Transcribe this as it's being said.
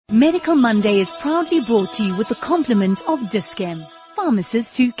Medical Monday is proudly brought to you with the compliments of Dischem,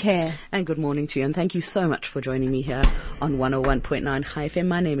 pharmacists who care. And good morning to you, and thank you so much for joining me here on 101.9 High FM.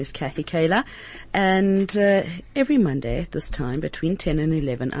 My name is Kathy Kayla, and every Monday at this time, between 10 and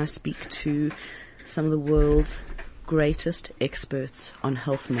 11, I speak to some of the world's greatest experts on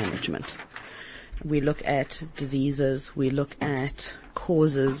health management. We look at diseases, we look at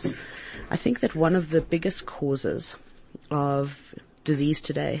causes. I think that one of the biggest causes of disease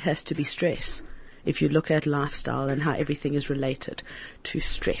today has to be stress. If you look at lifestyle and how everything is related to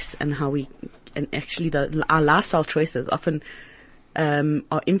stress and how our lifestyle choices often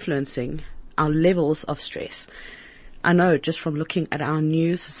are influencing our levels of stress. I know just from looking at our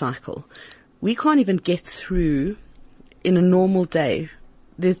news cycle, we can't even get through in a normal day.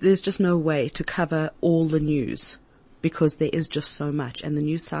 There's just no way to cover all the news because there is just so much, and the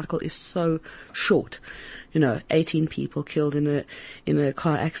news cycle is so short. 18 people killed in a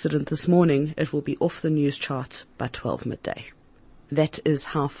car accident this morning. It will be off the news charts by 12 midday. That is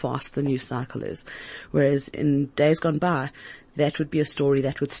how fast the news cycle is. Whereas in days gone by, that would be a story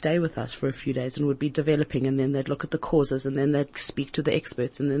that would stay with us for a few days and would be developing, and then they'd look at the causes, and then they'd speak to the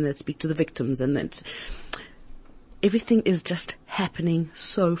experts, and then they'd speak to the victims, and then everything is just happening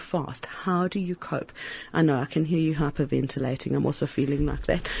so fast. How do you cope? I know I can hear you hyperventilating. I'm also feeling like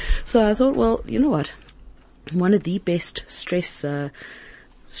that. So I thought, well, you know what? One of the best stress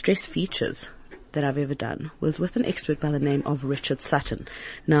features that I've ever done was with an expert by the name of Richard Sutton.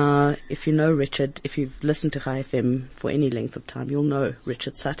 Now, if you know Richard, if you've listened to High FM for any length of time, you'll know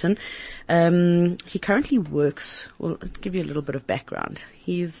Richard Sutton. He currently works, well, I'll give you a little bit of background.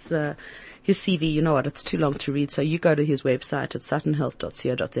 His CV, you know what, it's too long to read, so you go to his website at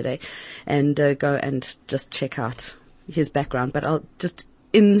suttonhealth.co.za and go and just check out his background. But I'll just,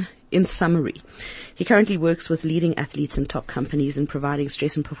 in summary, he currently works with leading athletes and top companies in providing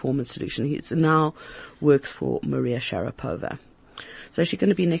stress and performance solutions. He now works for Maria Sharapova. So is she going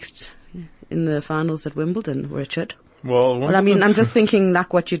to be next in the finals at Wimbledon, Richard? Well, I mean, I'm just thinking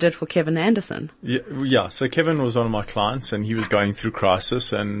like what you did for Kevin Anderson. Yeah. So Kevin was one of my clients, and he was going through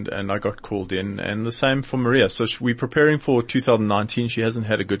crisis, and I got called in, and the same for Maria. So we're preparing for 2019. She hasn't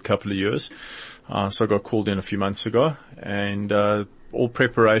had a good couple of years. So I got called in a few months ago, and all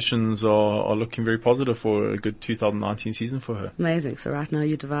preparations are looking very positive for a good 2019 season for her. Amazing. So right now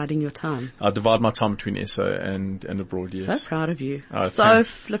you're dividing your time. I divide my time between SA and abroad, yes. So proud of you. Thanks.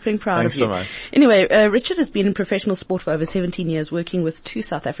 Flipping proud of you. Thanks so much. Anyway, Richard has been in professional sport for over 17 years, working with 2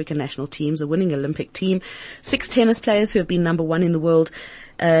 South African national teams, a winning Olympic team, 6 tennis players who have been number 1 in the world.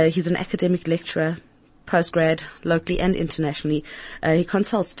 He's an academic lecturer, postgrad, locally and internationally. He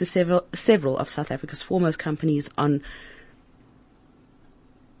consults to several of South Africa's foremost companies on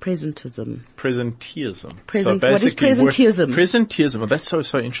presenteeism. What is presenteeism? Presenteeism. Well, that's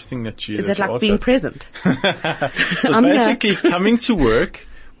so interesting that you. Is that like being present? So it's basically coming to work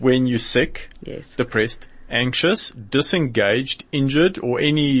when you're sick, yes, depressed, anxious, disengaged, injured, or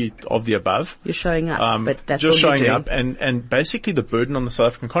any of the above. You're showing up, but that's just all showing up, and basically the burden on the South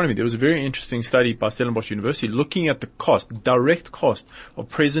African economy. There was a very interesting study by Stellenbosch University looking at the direct cost of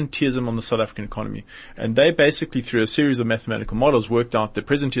presenteeism on the South African economy, and they basically, through a series of mathematical models, worked out that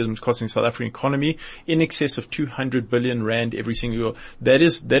presenteeism is costing the South African economy in excess of 200 billion rand every single year. That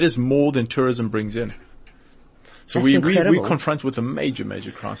is more than tourism brings in. So we confront with a major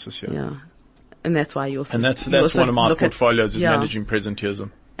crisis here. Yeah. And that's why you also... And that's one of my portfolios is managing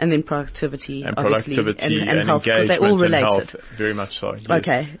presenteeism. And then productivity, and engagement, health, because they're all related. And health, very much so. Yes.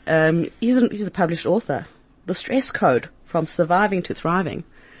 Okay. He's a published author. The Stress Code, From Surviving to Thriving.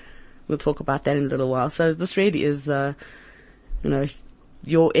 We'll talk about that in a little while. So this really is,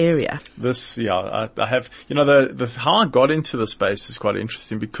 your area. I have, how I got into the space is quite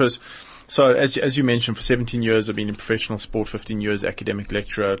interesting because, so as you mentioned, for 17 years I've been in professional sport, 15 years academic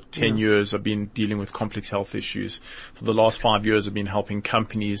lecturer, 10 years I've been dealing with complex health issues. For the last 5 years I've been helping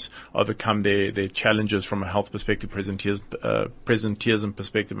companies overcome their challenges from a health perspective, presenteeism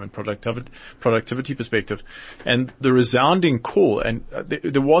perspective, and productivity perspective. And the resounding call, and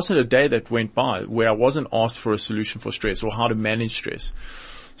there wasn't a day that went by where I wasn't asked for a solution for stress or how to manage stress.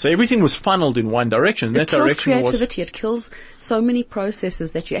 So everything was funneled in one direction. It kills creativity. It kills so many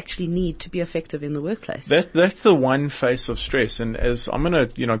processes that you actually need to be effective in the workplace. That's the one face of stress. And as I'm going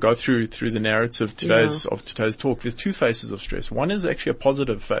to, go through the narrative of today's talk, there's 2 faces of stress. One is actually a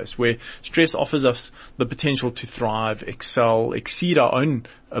positive face where stress offers us the potential to thrive, excel, exceed our own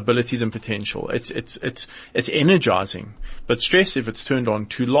abilities and potential. It's energizing. But stress, if it's turned on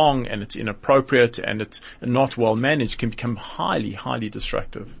too long and it's inappropriate and it's not well managed, can become highly, highly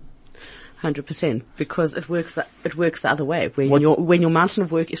destructive. 100%, because it works the other way. When your mountain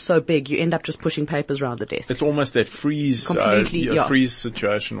of work is so big, you end up just pushing papers around the desk. It's almost that freeze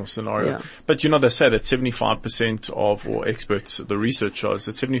situation or scenario. Yeah. But they say that 75% or experts, the research shows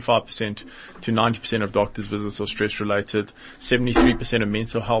that 75% to 90% of doctors' visits are stress related. 73% of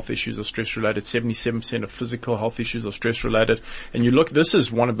mental health issues are stress related. 77% of physical health issues are stress related. And this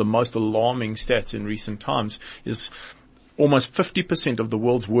is one of the most alarming stats in recent times, is almost 50% of the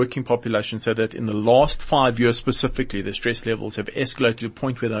world's working population say that in the last 5 years specifically, their stress levels have escalated to a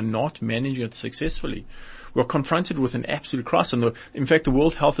point where they're not managing it successfully. We're confronted with an absolute crisis. And in fact, the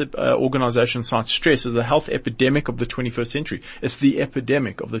World Health Organization cites stress as the health epidemic of the 21st century. It's the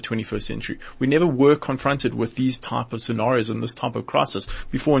epidemic of the 21st century. We never were confronted with these type of scenarios and this type of crisis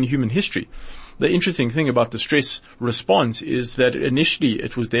before in human history. The interesting thing about the stress response is that initially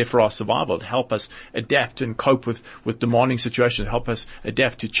it was there for our survival, to help us adapt and cope with demanding situations, help us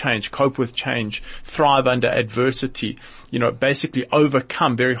adapt to change, cope with change, thrive under adversity, basically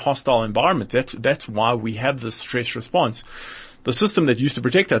overcome very hostile environments. That's why we have this stress response. The system that used to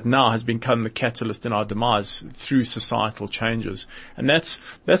protect us now has become the catalyst in our demise through societal changes. And that's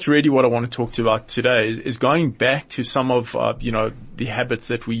really what I want to talk to you about today, is going back to some of, the habits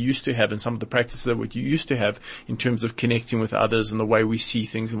that we used to have and some of the practices that we used to have in terms of connecting with others and the way we see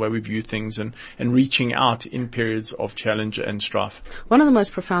things, the way we view things, and reaching out in periods of challenge and strife. One of the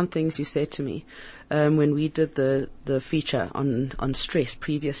most profound things you said to me, when we did the feature on stress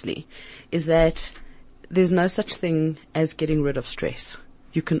previously, is that there's no such thing as getting rid of stress.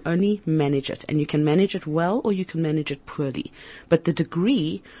 You can only manage it, and you can manage it well or you can manage it poorly. But the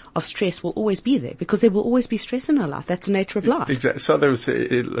degree of stress will always be there, because there will always be stress in our life. That's the nature of life. Exactly. So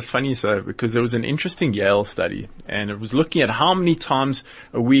it's funny you say, because there was an interesting Yale study, and it was looking at how many times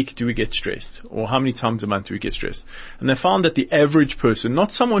a week do we get stressed, or how many times a month do we get stressed. And they found that the average person,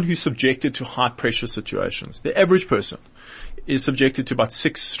 not someone who's subjected to high pressure situations, the average person is subjected to about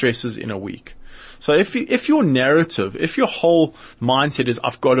 6 stresses in a week. So if your narrative, if your whole mindset is,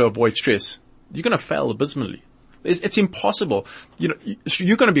 I've got to avoid stress, you're going to fail abysmally. It's impossible. You're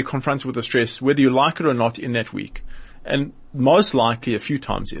going to be confronted with the stress, whether you like it or not, in that week. And most likely a few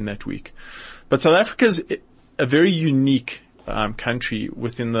times in that week. But South Africa is a very unique country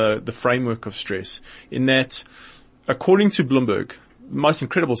within the framework of stress, in that, according to Bloomberg, most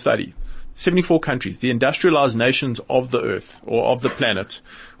incredible study, 74 countries, the industrialized nations of the earth or of the planet,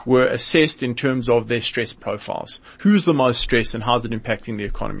 were assessed in terms of their stress profiles. Who's the most stressed and how's it impacting the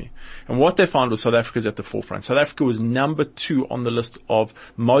economy? And what they found was South Africa is at the forefront. South Africa was number 2 on the list of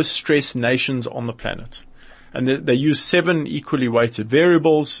most stressed nations on the planet. And they used 7 equally weighted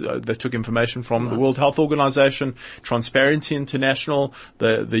variables. They took information from the World Health Organization, Transparency International,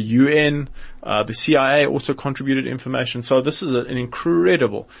 the UN, the CIA also contributed information. So this is an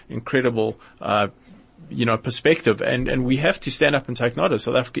incredible, perspective. And we have to stand up and take notice.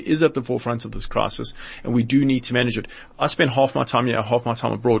 South Africa is at the forefront of this crisis, and we do need to manage it. I spend half my time here, half my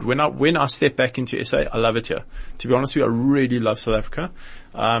time abroad. When I step back into SA, I love it here. To be honest with you, I really love South Africa.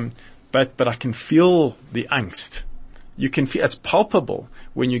 But I can feel the angst. You can feel, it's palpable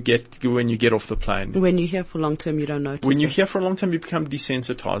when you get off the plane. When you're here for long term, you don't notice. When you're here for a long time, you become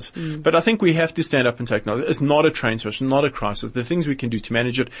desensitized. But I think we have to stand up and take notice. It's not a train smash, not a crisis. The things we can do to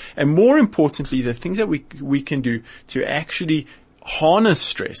manage it, and more importantly, the things that we can do to actually harness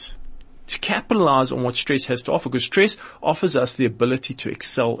stress, to capitalize on what stress has to offer, because stress offers us the ability to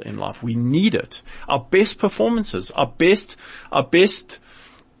excel in life. We need it. Our best performances, our best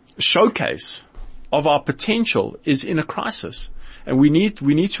showcase of our potential is in a crisis. And we need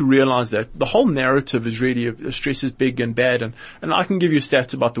to realize that the whole narrative is really stress is big and bad. And I can give you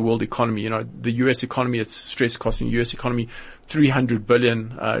stats about the world economy. The US economy, it's stress costing the US economy $300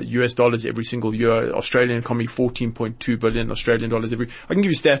 billion US dollars every single year. Australian economy, 14.2 billion Australian dollars every. I can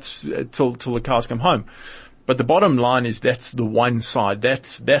give you stats till the cows come home. But the bottom line is that's the one side.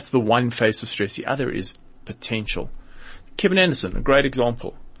 That's the one face of stress. The other is potential. Kevin Anderson, a great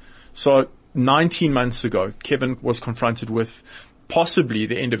example. So 19 months ago, Kevin was confronted with possibly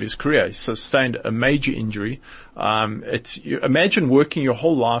the end of his career. He sustained a major injury. Imagine working your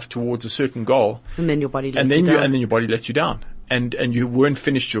whole life towards a certain goal, and then your body lets you down. And then your body lets you down. And you weren't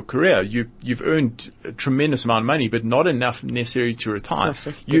finished your career. You've earned a tremendous amount of money, but not enough necessary to retire.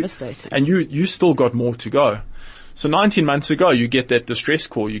 That's devastating. And you still got more to go. So 19 months ago, you get that distress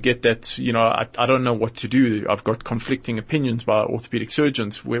call. You get that, I don't know what to do. I've got conflicting opinions by orthopedic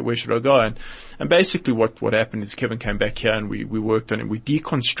surgeons. Where should I go? And basically what happened is Kevin came back here and we worked on it. We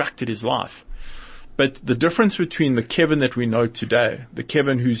deconstructed his life. But the difference between the Kevin that we know today, the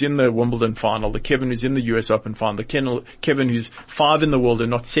Kevin who's in the Wimbledon final, the Kevin who's in the US Open final, the Kevin who's 5 in the world and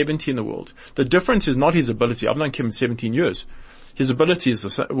not 70 in the world, the difference is not his ability. I've known Kevin 17 years. His ability is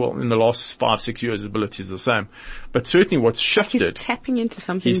the same. Well, in the last 5-6 years, his ability is the same. But certainly what's shifted. He's tapping into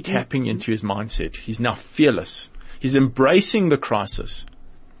something. He's tapping into his mindset. He's now fearless. He's embracing the crisis.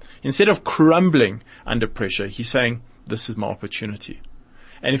 Instead of crumbling under pressure, he's saying, this is my opportunity.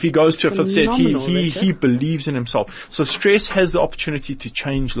 And if he goes to a fifth set, he believes in himself. So stress has the opportunity to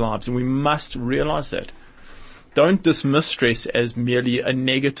change lives, and we must realize that. Don't dismiss stress as merely a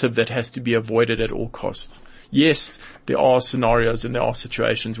negative that has to be avoided at all costs. Yes, there are scenarios and there are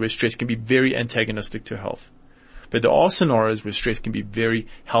situations where stress can be very antagonistic to health. But there are scenarios where stress can be very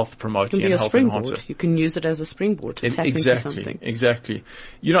health promoting and health enhancing. You can use it as a springboard to tap into something. Exactly.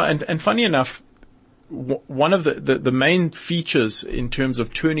 You know, and funny enough, one of the main features in terms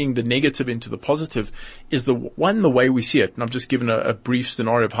of turning the negative into the positive is the way we see it. And I've just given a brief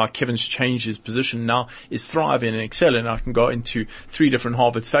scenario of how Kevin's changed his position now is thrive and excel. And I can go into 3 different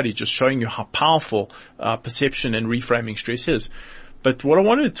Harvard studies just showing you how powerful perception and reframing stress is. But what I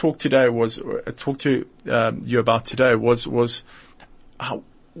wanted to talk to you about today was how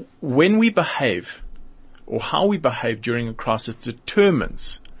when we behave or how we behave during a crisis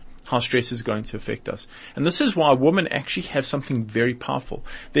determines how stress is going to affect us. And this is why women actually have something very powerful.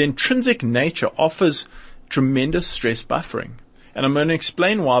 Their intrinsic nature offers tremendous stress buffering. And I'm going to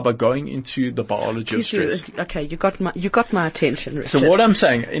explain why by going into the biology of stress. Okay, you got my attention, Richard. So what I'm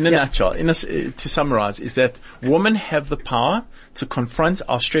saying, in a nutshell, to summarize, is that women have the power to confront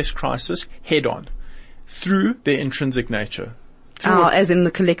our stress crisis head on through their intrinsic nature. As in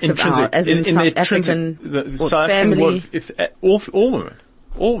the collective as in South African family.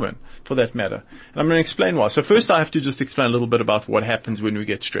 All women, for that matter. And I'm going to explain why. So first I have to just explain a little bit about what happens when we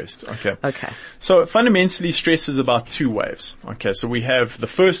get stressed. Okay. So fundamentally, stress is about 2 waves. Okay. So we have the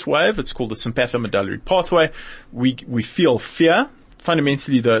first wave. It's called the sympathomedullary pathway. We feel fear.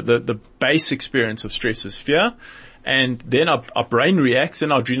 Fundamentally, the base experience of stress is fear. And then our brain reacts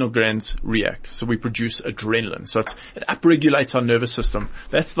and our adrenal glands react. So we produce adrenaline. So it upregulates our nervous system.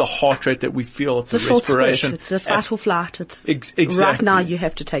 That's the heart rate that we feel. It's a respiration. It's a fight or flight. It's exactly. Right now you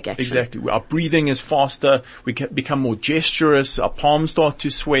have to take action. Exactly. Our breathing is faster. We become more gesturous. Our palms start to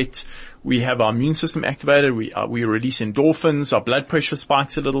sweat. We have our immune system activated. We release endorphins. Our blood pressure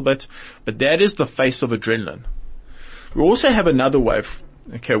spikes a little bit. But that is the face of adrenaline. We also have another wave,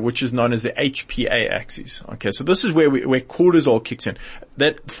 okay, which is known as the HPA axis. Okay, so this is where cortisol kicks in.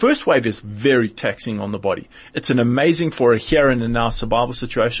 That first wave is very taxing on the body. It's an amazing for a here and now survival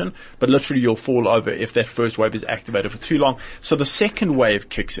situation, but literally you'll fall over if that first wave is activated for too long. So the second wave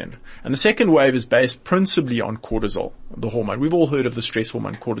kicks in. And the second wave is based principally on cortisol, the hormone. We've all heard of the stress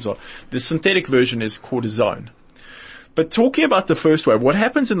hormone cortisol. The synthetic version is cortisone. But talking about the first wave, what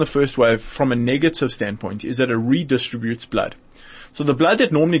happens in the first wave from a negative standpoint is that it redistributes blood. So the blood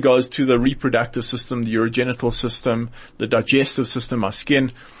that normally goes to the reproductive system, the urogenital system, the digestive system, our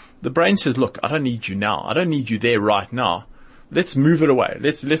skin, the brain says, look, I don't need you now. I don't need you there right now. Let's move it away.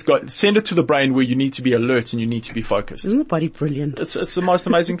 Let's go. Send it to the brain where you need to be alert and you need to be focused. Isn't the body brilliant? It's the most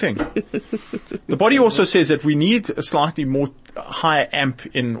amazing thing. The body also says that we need a slightly more higher amp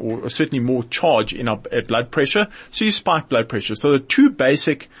in, or certainly more charge in our blood pressure. So you spike blood pressure. So the 2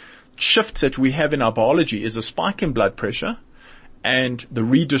 basic shifts that we have in our biology is a spike in blood pressure and the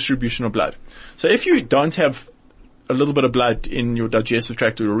redistribution of blood. So if you don't have a little bit of blood in your digestive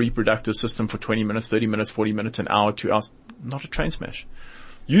tract or your reproductive system for 20 minutes, 30 minutes, 40 minutes, an hour, 2 hours, not a train smash.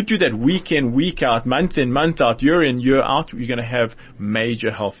 You do that week in, week out, month in, month out, year in, year out, you're going to have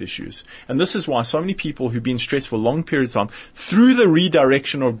major health issues. And this is why so many people who've been stressed for long periods of time, through the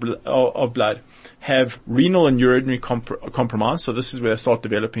redirection of blood, have renal and urinary compromise. So this is where they start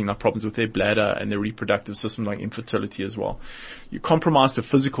developing problems with their bladder and their reproductive system, like infertility as well. You compromise the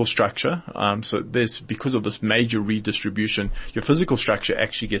physical structure. So because of this major redistribution, your physical structure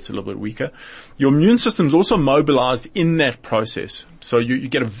actually gets a little bit weaker. Your immune system is also mobilized in that process. So you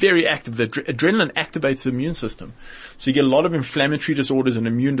get a very active, the adrenaline activates the immune system. So you get a lot of inflammatory disorders and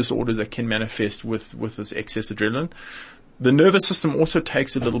immune disorders that can manifest with this excess adrenaline. The nervous system also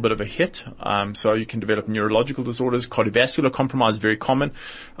takes a little bit of a hit, so you can develop neurological disorders. Cardiovascular compromise is very common.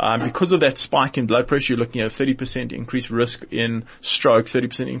 Because of that spike in blood pressure, you're looking at a 30% increased risk in strokes,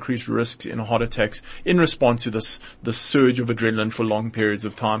 30% increased risks in heart attacks in response to this surge of adrenaline for long periods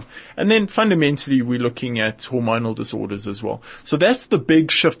of time. And then fundamentally, we're looking at hormonal disorders as well. So that's the big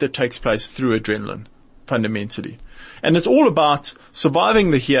shift that takes place through adrenaline, fundamentally. And it's all about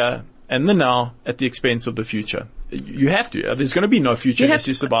surviving the here and the now at the expense of the future. You have to. There's going to be no future unless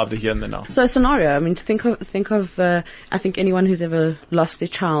you survive the here and the now. So scenario, I mean, think of, I think anyone who's ever lost their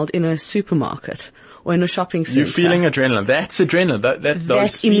child in a supermarket or in a shopping center. You're feeling adrenaline. That's adrenaline.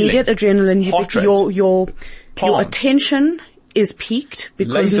 Those immediate adrenaline. Heart rate. Your attention is peaked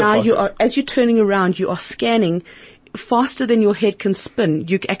because Laser now focus. as you're turning around, you are scanning faster than your head can spin.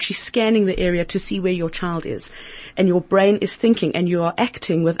 You're actually scanning the area to see where your child is. And your brain is thinking, and you are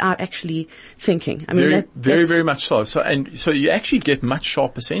acting without actually thinking. I mean, very much so. So you actually get much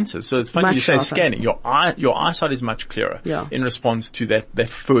sharper senses. So it's funny you say scanning. Your eyesight is much clearer in response to that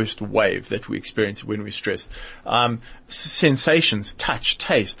first wave that we experience when we're stressed. Sensations, touch,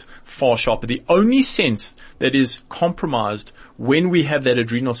 taste, far sharper. The only sense that is compromised when we have that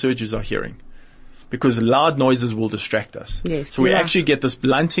adrenal surge is our hearing. Because loud noises will distract us. Yes, so we actually get this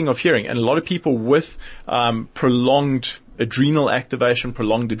blunting of hearing. And a lot of people with prolonged adrenal activation,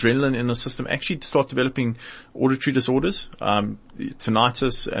 prolonged adrenaline in the system actually start developing auditory disorders.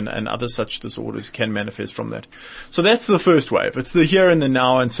 Tinnitus and other such disorders can manifest from that. So that's the first wave. It's the here and the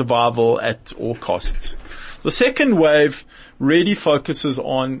now and survival at all costs. The second wave really focuses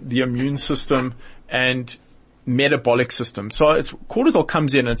on the immune system and metabolic system. So cortisol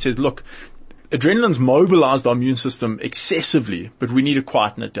comes in and says, look, adrenaline's mobilized our immune system excessively, but we need to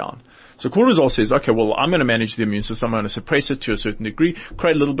quieten it down. So cortisol says, okay, well, I'm going to manage the immune system. I'm going to suppress it to a certain degree,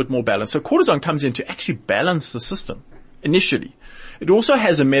 create a little bit more balance. So cortisol comes in to actually balance the system initially. It also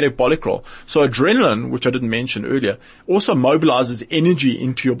has a metabolic role. So adrenaline, which I didn't mention earlier, also mobilizes energy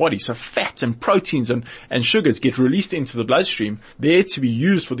into your body. So fats and proteins and sugars get released into the bloodstream there to be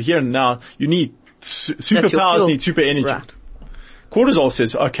used for the here and now. You need superpowers, need super energy. Right. Cortisol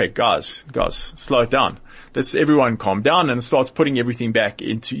says, okay, guys, slow it down. Let's everyone calm down, and it starts putting everything back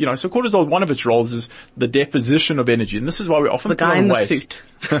into, so cortisol, one of its roles is the deposition of energy. And this is why we often put on weight. The guy in the suit.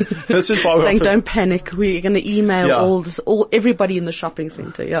 This is why we're saying, don't panic. We're going to email everybody in the shopping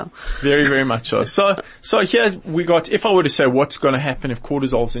center. Yeah. Very, very much so. So here we got, if I were to say what's going to happen if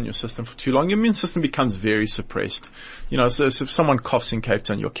cortisol's in your system for too long, your immune system becomes very suppressed. So if someone coughs in Cape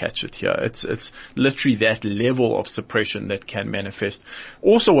Town, you'll catch it here. It's literally that level of suppression that can manifest.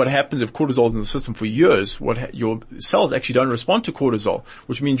 Also, what happens if cortisol's in the system for years, your cells actually don't respond to cortisol,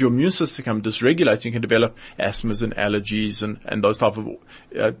 which means your immune system becomes dysregulated. You can develop asthmas and allergies and those type of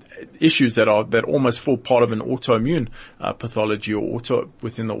issues that almost fall part of an autoimmune pathology or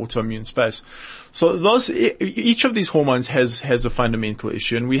within the autoimmune space. So each of these hormones has a fundamental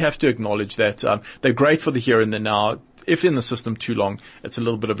issue, and we have to acknowledge that they're great for the here and the now. If in the system too long, it's a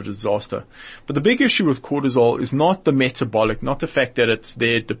little bit of a disaster. But the big issue with cortisol is not the metabolic, not the fact that it's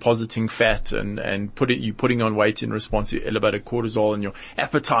there depositing fat and you putting on weight in response to elevated cortisol and your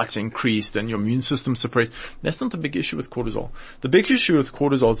appetite's increased and your immune system suppressed. That's not the big issue with cortisol. The big issue with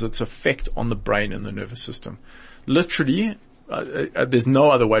cortisol is its effect on the brain and the nervous system. Literally, there's no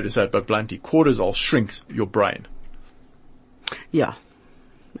other way to say it but bluntly, cortisol shrinks your brain. Yeah.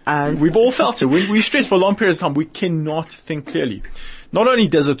 We've all felt it. We stress for long periods of time. We cannot think clearly. Not only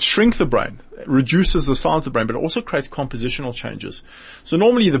does it shrink the brain, it reduces the size of the brain, but it also creates compositional changes. So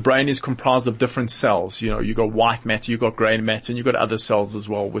normally the brain is comprised of different cells. You've got white matter, you've got grey matter, and you've got other cells as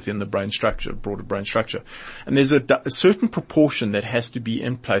well within the brain structure, broader brain structure. And there's a certain proportion that has to be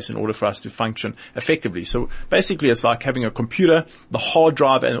in place in order for us to function effectively. So basically it's like having a computer, the hard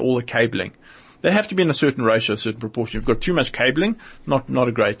drive, and all the cabling. They have to be in a certain ratio, a certain proportion. If you've got too much cabling, not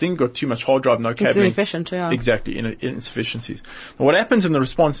a great thing. You've got too much hard drive, no cabling. It's inefficient, yeah. Exactly, insufficiencies. Now, what happens in the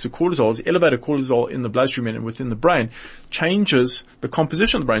response to cortisol is elevated cortisol in the bloodstream and within the brain changes the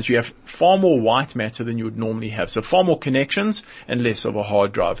composition of the brain. So you have far more white matter than you would normally have. So far more connections and less of a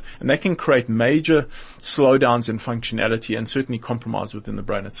hard drive. And that can create major slowdowns in functionality and certainly compromise within the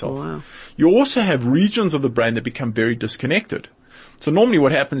brain itself. Wow. You also have regions of the brain that become very disconnected. So normally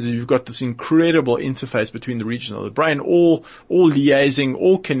what happens is you've got this incredible interface between the regions of the brain, all liaising,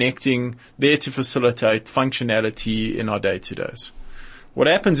 all connecting, there to facilitate functionality in our day-to-days. What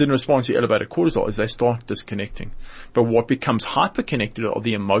happens in response to elevated cortisol is they start disconnecting. But what becomes hyper-connected are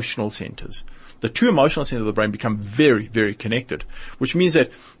the emotional centers. The two emotional centers of the brain become very, very connected, which means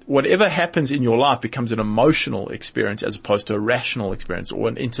that whatever happens in your life becomes an emotional experience as opposed to a rational experience or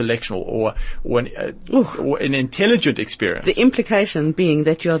an intellectual or an intelligent experience. The implication being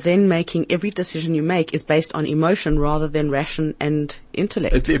that you're then making every decision you make is based on emotion rather than ration and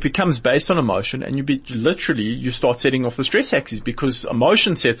intellect. It becomes based on emotion, and you start setting off the stress axis because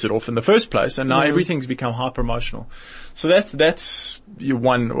emotion sets it off in the first place, and now everything's become hyper emotional. So that's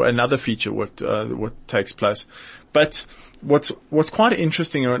another feature what takes place. But what's quite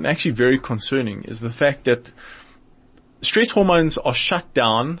interesting and actually very concerning is the fact that stress hormones are shut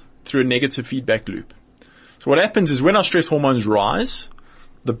down through a negative feedback loop. So what happens is when our stress hormones rise,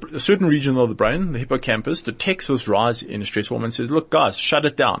 a certain region of the brain, the hippocampus, detects this rise in a stress hormone and says, look guys, shut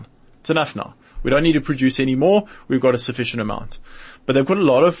it down. It's enough now. We don't need to produce any more. We've got a sufficient amount. But they've got a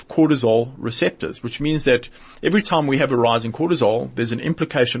lot of cortisol receptors, which means that every time we have a rise in cortisol, there's an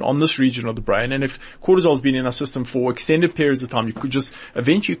implication on this region of the brain. And if cortisol has been in our system for extended periods of time, you could just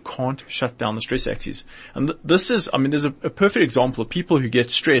eventually can't shut down the stress axis. And this is, there's a perfect example of people who get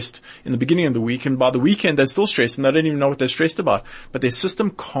stressed in the beginning of the week, and by the weekend they're still stressed and they don't even know what they're stressed about, but their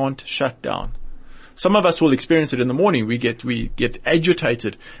system can't shut down. Some of us will experience it in the morning. We get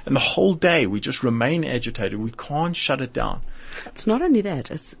agitated, and the whole day we just remain agitated. We can't shut it down. It's not only that.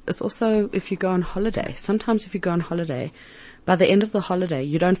 It's also if you go on holiday. Sometimes if you go on holiday, by the end of the holiday,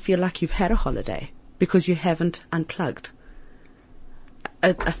 you don't feel like you've had a holiday because you haven't unplugged.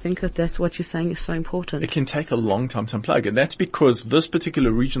 I think that's what you're saying is so important. It can take a long time to unplug, and that's because this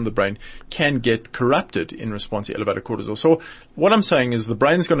particular region of the brain can get corrupted in response to elevated cortisol. So what I'm saying is the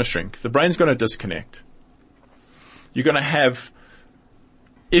brain's going to shrink. The brain's going to disconnect. You're going to have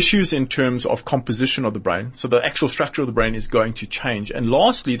issues in terms of composition of the brain. So the actual structure of the brain is going to change. And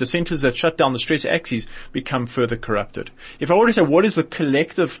lastly, the centers that shut down the stress axes become further corrupted. If I were to say what is the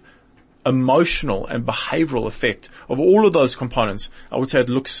collective emotional and behavioral effect of all of those components, I would say it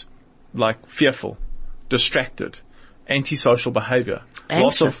looks like fearful, distracted, antisocial behavior,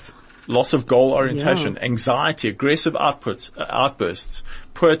 loss of goal orientation, anxiety, aggressive outbursts,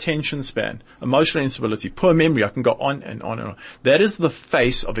 poor attention span, emotional instability, poor memory. I can go on and on and on. That is the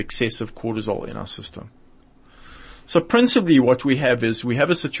face of excessive cortisol in our system. So principally what we have is we have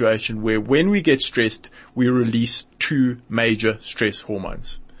a situation where when we get stressed, we release two major stress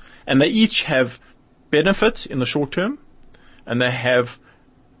hormones. And they each have benefits in the short term, and they have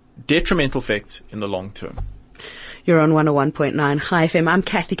detrimental effects in the long term. You're on 101.9 High FM. I'm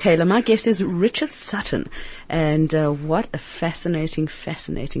Kathy Kaler. My guest is Richard Sutton. And what a fascinating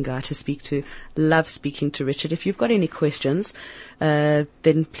guy to speak to. Love speaking to Richard. If you've got any questions,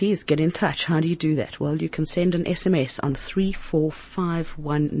 then please get in touch. How do you do that? Well, you can send an SMS on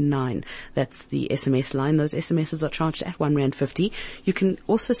 34519. That's the SMS line. Those SMSs are charged at R1.50. You can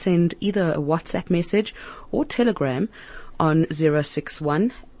also send either a WhatsApp message or Telegram on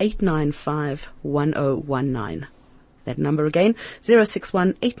 061 895 1019. That number again,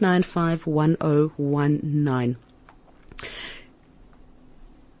 061 895 1019.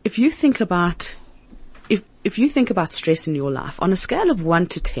 If you think about stress in your life, on a scale of 1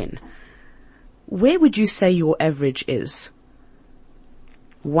 to 10, where would you say your average is?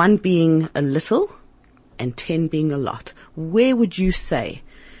 1 being a little and 10 being a lot. Where would you say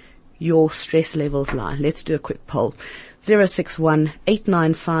your stress levels lie? Let's do a quick poll. 061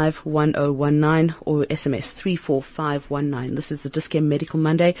 895 1019 or SMS 34519. This is the Discam Medical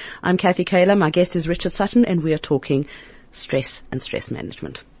Monday. I'm Kathy Kaler. My guest is Richard Sutton, and we are talking stress and stress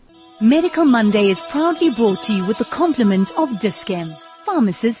management. Medical Monday is proudly brought to you with the compliments of Discam,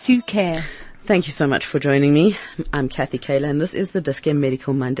 pharmacists who care. Thank you so much for joining me. I'm Kathy Kaler, and this is the Discam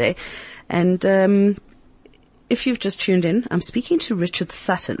Medical Monday. And if you've just tuned in, I'm speaking to Richard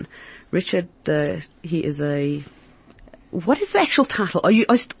Sutton. Richard, he is what is the actual title? Are you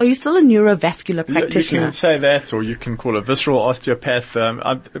still a neurovascular practitioner? You can say that, or you can call it visceral osteopath.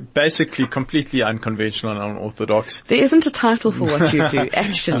 I'm basically completely unconventional and unorthodox. There isn't a title for what you do,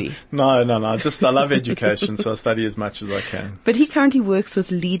 actually. No. I love education, so I study as much as I can. But he currently works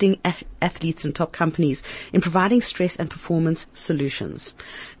with leading athletes and top companies in providing stress and performance solutions.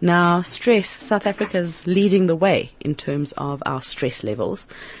 Now, stress, South Africa's leading the way in terms of our stress levels.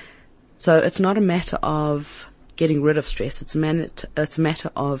 So it's not a matter of getting rid of stress. It's a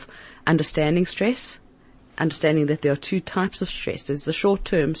matter of understanding stress, understanding that there are two types of stress. There's the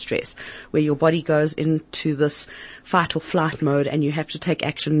short-term stress, where your body goes into this fight or flight mode and you have to take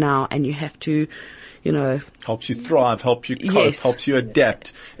action now, and you have to, helps you thrive, helps you cope, helps you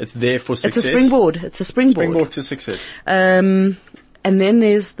adapt. It's there for success. It's a springboard. Springboard to success. And then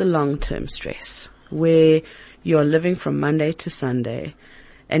there's the long-term stress, where you're living from Monday to Sunday,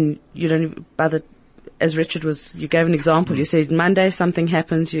 and you don't, as Richard you gave an example. You said Monday something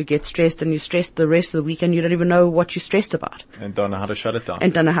happens, you get stressed, and you're stressed the rest of the weekend. You don't even know what you're stressed about. And don't know how to shut it down.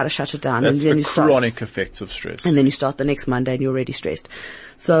 That's and then the chronic effects of stress. And then you start the next Monday and you're already stressed.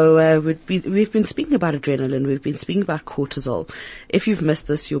 So we've been speaking about adrenaline. We've been speaking about cortisol. If you've missed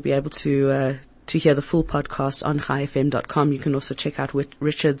this, you'll be able to hear the full podcast on highfm.com. You can also check out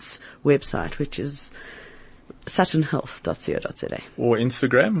Richard's website, which is suttonhealth.co.za. Or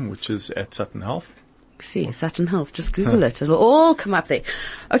Instagram, which is at Sutton Health. See, Sutton Health. Just Google it. It'll all come up there.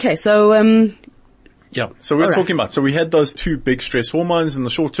 Okay, so Yeah. So we're talking about, so we had those two big stress hormones in the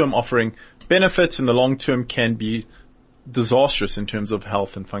short term offering benefits, in the long term can be disastrous in terms of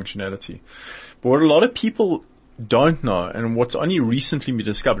health and functionality. But what a lot of people don't know, and what's only recently been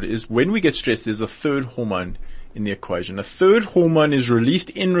discovered, is when we get stressed, there's a third hormone in the equation. A third hormone is released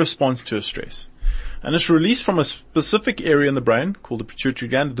in response to a stress. And it's released from a specific area in the brain called the pituitary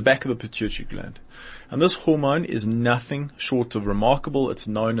gland, at the back of the pituitary gland. And this hormone is nothing short of remarkable. It's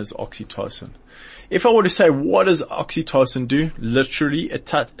known as oxytocin. If I were to say, what does oxytocin do? Literally,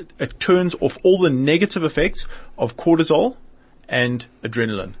 it turns off all the negative effects of cortisol and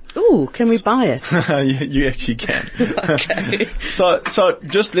adrenaline. Ooh, can we buy it? You actually can. Okay. So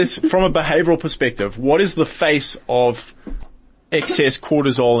just from a behavioral perspective, what is the face of excess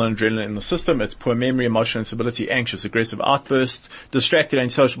cortisol and adrenaline in the system? It's poor memory, emotional instability, anxious, aggressive outbursts, distracted,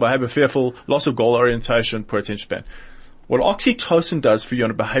 antisocial behavior, fearful, loss of goal orientation, poor attention span. What oxytocin does for you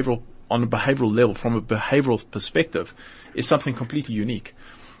on a behavioral level, from a behavioral perspective, is something completely unique.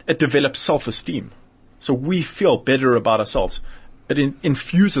 It develops self-esteem. So we feel better about ourselves. It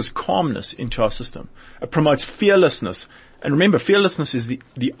infuses calmness into our system. It promotes fearlessness. And remember, fearlessness is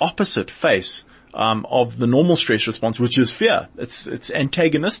the opposite face of the normal stress response, which is fear. It's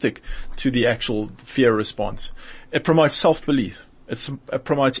antagonistic to the actual fear response. It promotes self-belief. It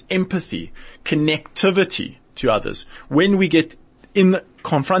promotes empathy, connectivity to others. When we get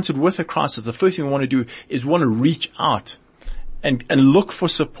confronted with a crisis, the first thing we want to do is want to reach out and look for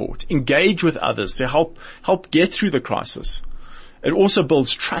support, engage with others to help get through the crisis. It also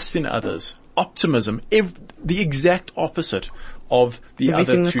builds trust in others, optimism, the exact opposite of the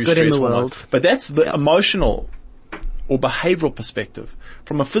Everything other two that's good in stress the hormones. world. But that's the emotional or behavioral perspective.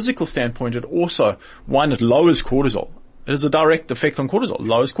 From a physical standpoint, it also, one, it lowers cortisol. It has a direct effect on cortisol,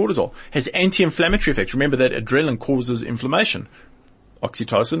 lowers cortisol. Has anti-inflammatory effects. Remember that adrenaline causes inflammation.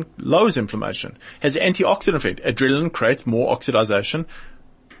 Oxytocin lowers inflammation. Has antioxidant effect. Adrenaline creates more oxidization.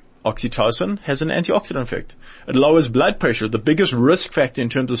 Oxytocin has an antioxidant effect. It lowers blood pressure. The biggest risk factor in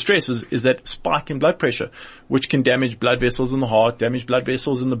terms of stress is that spike in blood pressure, which can damage blood vessels in the heart, damage blood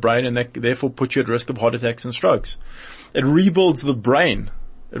vessels in the brain, and that therefore put you at risk of heart attacks and strokes. It rebuilds the brain.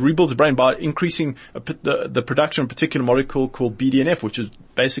 It rebuilds the brain by increasing the production of a particular molecule called BDNF, which is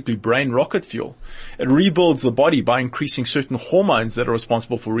basically brain rocket fuel. It rebuilds the body by increasing certain hormones that are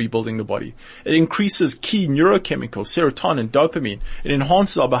responsible for rebuilding the body. It increases key neurochemicals, serotonin, dopamine. It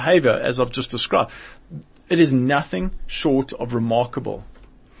enhances our behavior, as I've just described. It is nothing short of remarkable.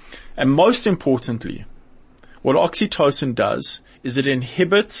 And most importantly, what oxytocin does is it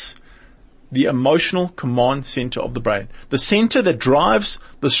inhibits the emotional command center of the brain. The center that drives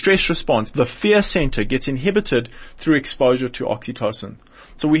the stress response, the fear center, gets inhibited through exposure to oxytocin.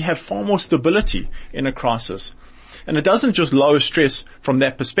 So we have far more stability in a crisis. And it doesn't just lower stress from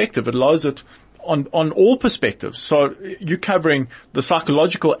that perspective, it lowers it on all perspectives. So you're covering the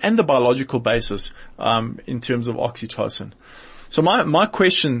psychological and the biological basis in terms of oxytocin. So my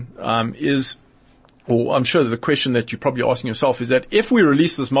question is, or I'm sure the question that you're probably asking yourself is that if we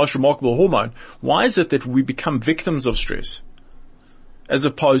release this most remarkable hormone, why is it that we become victims of stress as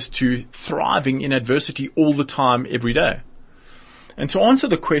opposed to thriving in adversity all the time, every day? And to answer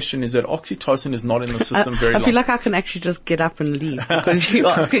the question is that oxytocin is not in the system very long. I feel like I can actually just get up and leave because you're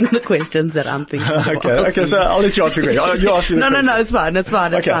asking the questions that I'm thinking of Okay, so I'll let you answer the question. You ask me the question. No, it's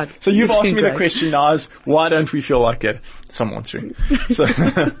fine. Okay, so you've asked me the question now is, why don't we feel like it? So I'm answering. So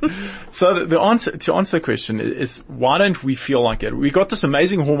the answer, to answer the question is, why don't we feel like it? We got this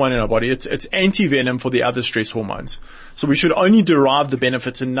amazing hormone in our body. It's anti-venom for the other stress hormones. So we should only derive the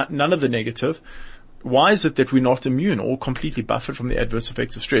benefits and none of the negative. Why is it that we're not immune or completely buffered from the adverse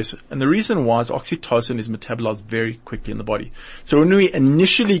effects of stress? And the reason why is oxytocin is metabolized very quickly in the body. So when we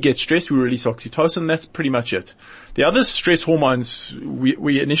initially get stressed, we release oxytocin. That's pretty much it. The other stress hormones,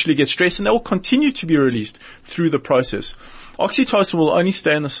 we initially get stressed and they will continue to be released through the process. Oxytocin will only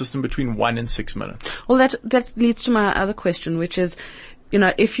stay in the system between 1 and 6 minutes. Well, that leads to my other question, which is,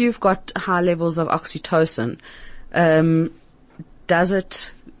 if you've got high levels of oxytocin,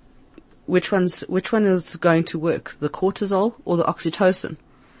 which one is going to work? The cortisol or the oxytocin?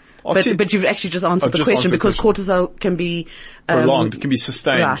 But you've actually just answered the question because cortisol can be prolonged, it can be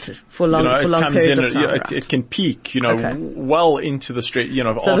sustained. Right, for long periods of time. It can peak, well into the stress,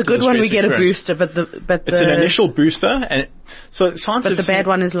 So the good one we get experience. A booster, but it's an initial booster, and so science. But the bad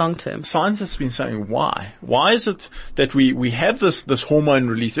one is long term. Scientists have been saying why? Why is it that we have this hormone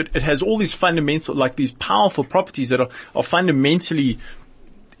release? It has all these fundamental, like these powerful properties that are fundamentally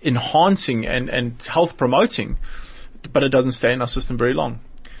enhancing and health promoting, but it doesn't stay in our system very long.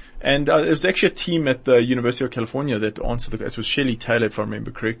 And it was actually a team at the University of California that answered it was Shelley Taylor, if I remember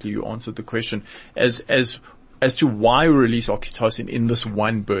correctly, who answered the question as to why we release oxytocin in this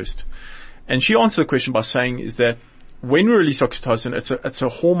one burst. And she answered the question by saying is that when we release oxytocin, it's a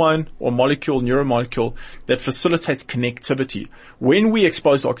hormone or molecule, neuromolecule that facilitates connectivity. When we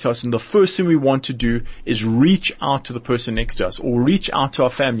expose to oxytocin, the first thing we want to do is reach out to the person next to us, or reach out to our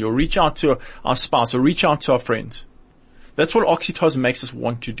family, or reach out to our spouse, or reach out to our friends. That's what oxytocin makes us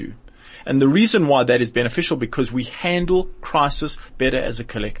want to do. And the reason why that is beneficial, because we handle crisis better as a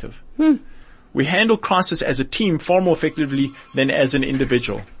collective. We handle crisis as a team far more effectively than as an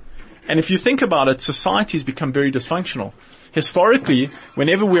individual. And if you think about it, societies become very dysfunctional. Historically,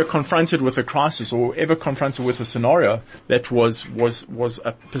 whenever we are confronted with a crisis or ever confronted with a scenario that was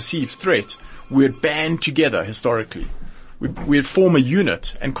a perceived threat, we would band together historically. We'd form a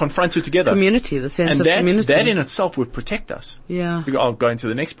unit and confront it together. Community, the sense of community. And that in itself would protect us. Yeah. I'll go into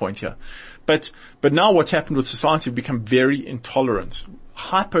the next point here. But now what's happened with society, we've become very intolerant,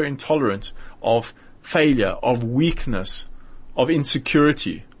 hyper intolerant of failure, of weakness, of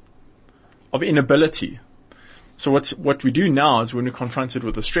insecurity, of inability. So what we do now is when we're confronted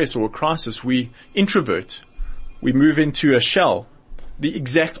with a stress or a crisis, we introvert. We move into a shell. The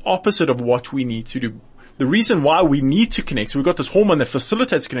exact opposite of what we need to do. The reason why we need to connect, so we've got this hormone that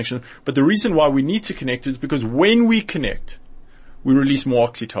facilitates connection, but the reason why we need to connect is because when we connect, we release more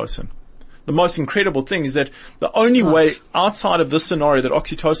oxytocin. The most incredible thing is that the only way outside of this scenario that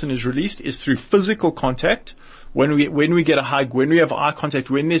oxytocin is released is through physical contact. When we get a hug, when we have eye contact,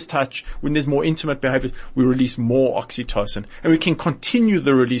 when there's touch, when there's more intimate behavior, we release more oxytocin. And we can continue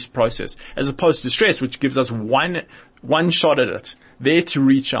the release process as opposed to stress, which gives us one shot at it, there to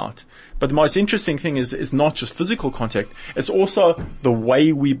reach out. But the most interesting thing is not just physical contact, it's also the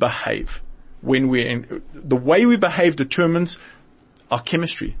way we behave. The way we behave determines our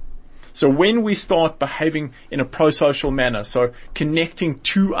chemistry. So when we start behaving in a pro-social manner, so connecting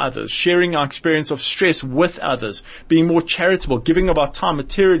to others, sharing our experience of stress with others, being more charitable, giving of our time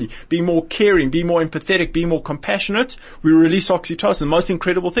materially, being more caring, being more empathetic, being more compassionate, we release oxytocin, the most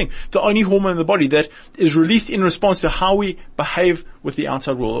incredible thing. The only hormone in the body that is released in response to how we behave with the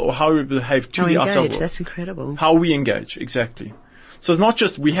outside world, or how we behave to the outside world. That's incredible. How we engage, exactly. So it's not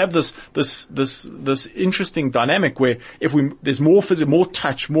just, we have this interesting dynamic where there's more physical, more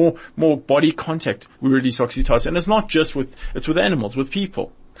touch, more body contact, we release oxytocin. And it's not just it's with animals, with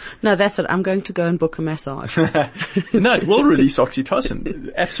people. No, that's it. I'm going to go and book a massage. No, it will release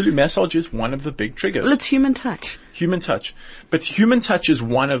oxytocin. Absolute massage is one of the big triggers. Well, it's human touch. Human touch. But human touch is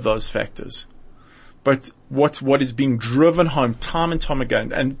one of those factors. But what is being driven home time and time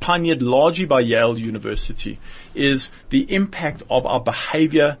again, and pioneered largely by Yale University, is the impact of our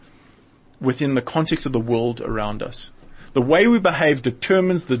behavior within the context of the world around us. The way we behave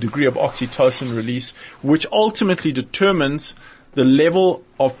determines the degree of oxytocin release, which ultimately determines the level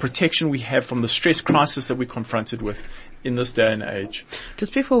of protection we have from the stress crisis that we're confronted with in this day and age.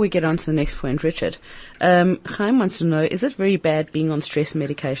 Just before we get on to the next point, Richard, Chaim wants to know, is it very bad being on stress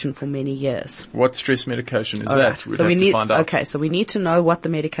medication for many years? What stress medication is All that? Right. We need to find out. Okay, so we need to know what the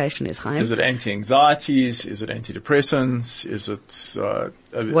medication is, Chaim. Is it anti-anxieties? Is it antidepressants? Is it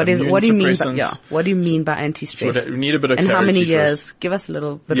what do you mean by, what do you mean by anti-stress? So we need a bit of clarity. And how many years? First. Give us a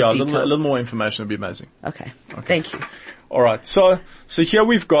little bit of detail. A little more information would be amazing. Okay. Thank you. All right. So here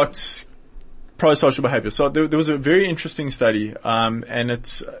we've got pro-social behavior. So there was a very interesting study, and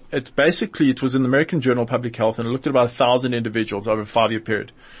it was in the American Journal of Public Health, and it looked at about 1,000 individuals over a 5-year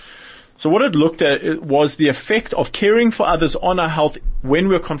period. So what it looked at was the effect of caring for others on our health when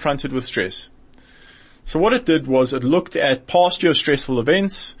we're confronted with stress. So what it did was it looked at past year stressful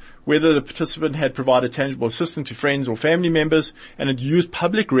events, whether the participant had provided tangible assistance to friends or family members, and it used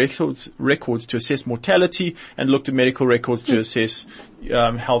public records to assess mortality, and looked at medical records to assess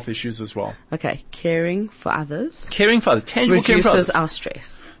health issues as well. Okay, caring for others. Caring for others, tangible caring for others. Reduces our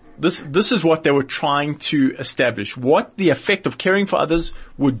stress. This is what they were trying to establish, what the effect of caring for others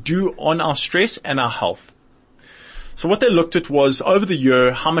would do on our stress and our health. So what they looked at was, over the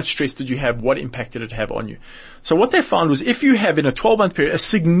year, how much stress did you have? What impact did it have on you? So what they found was, if you have in a 12-month period a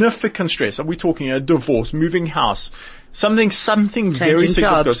significant stress, are we talking a divorce, moving house, something very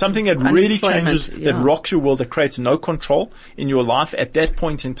significant, something that really changes, that rocks your world, that creates no control in your life at that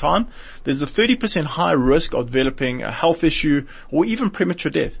point in time, there's a 30% higher risk of developing a health issue or even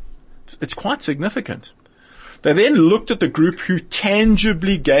premature death. It's quite significant. They then looked at the group who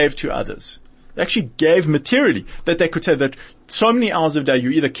tangibly gave to others. They actually gave materially, that they could say that so many hours of the day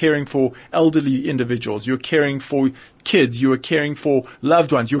you're either caring for elderly individuals, you're caring for kids, you were caring for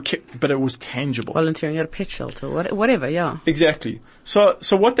loved ones, but it was tangible. Volunteering at a pet shelter, whatever, yeah. Exactly. So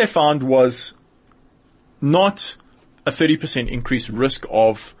what they found was not a 30% increased risk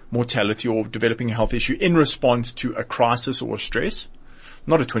of mortality or developing a health issue in response to a crisis or a stress.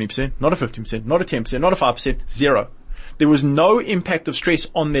 Not a 20%, not a 15%, not a 10%, not a 5%, zero. There was no impact of stress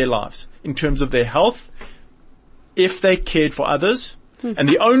on their lives in terms of their health if they cared for others. And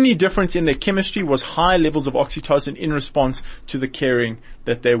the only difference in their chemistry was high levels of oxytocin in response to the caring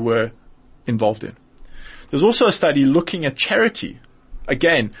that they were involved in. There's also a study looking at charity.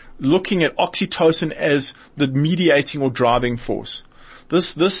 Again, looking at oxytocin as the mediating or driving force.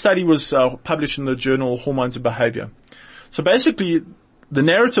 This study was published in the journal Hormones and Behavior. So basically, the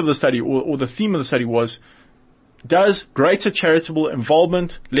narrative of the study or the theme of the study was, does greater charitable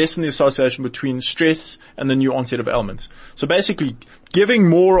involvement lessen the association between stress and the new onset of ailments? So basically, giving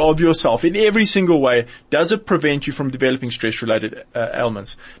more of yourself in every single way, does it prevent you from developing stress-related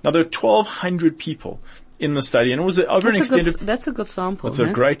ailments? Now, there are 1,200 people in the study, and it was over an extended... That's a good sample. It's a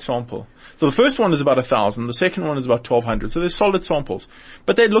great sample. So the first one is about 1,000. The second one is about 1,200. So they're solid samples.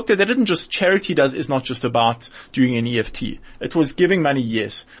 But they looked at, they didn't just, charity is not just about doing an EFT. It was giving money,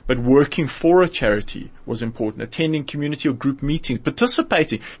 yes, but working for a charity was important. Attending community or group meetings,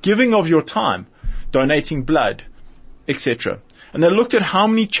 participating, giving of your time, donating blood, etc. And they looked at how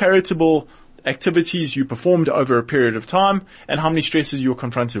many charitable activities you performed over a period of time and how many stresses you were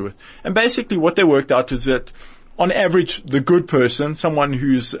confronted with. And basically what they worked out is that on average, the good person, someone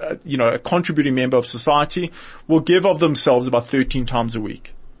who's, a contributing member of society, will give of themselves about 13 times a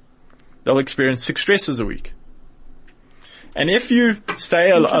week. They'll experience 6 stresses a week. And if you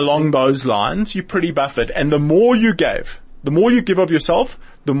stay along those lines, you're pretty buffered. And the more you give of yourself,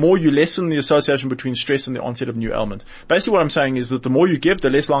 the more you lessen the association between stress and the onset of new ailments. Basically what I'm saying is that the more you give, the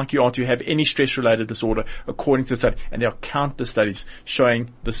less likely you are to have any stress-related disorder, according to the study. And there are countless studies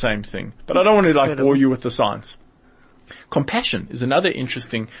showing the same thing. But I don't want to bore you with the science. Compassion is another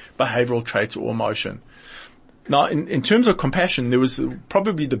interesting behavioral trait or emotion. Now, in terms of compassion, there was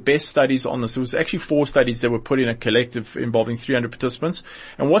probably the best studies on this. There was actually 4 studies that were put in a collective involving 300 participants.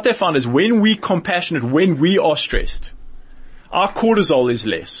 And what they found is when we compassionate, when we are stressed, our cortisol is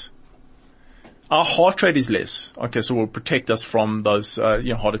less. Our heart rate is less. Okay, so it will protect us from those,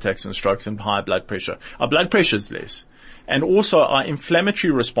 heart attacks and strokes and high blood pressure. Our blood pressure is less. And also our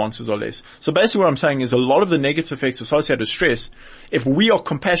inflammatory responses are less. So basically what I'm saying is a lot of the negative effects associated with stress, if we are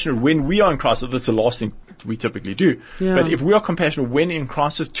compassionate when we are in crisis, that's the last thing we typically do. Yeah. But if we are compassionate when in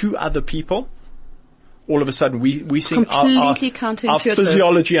crisis to other people, all of a sudden we see our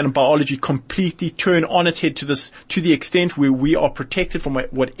physiology and biology completely turn on its head to the extent where we are protected from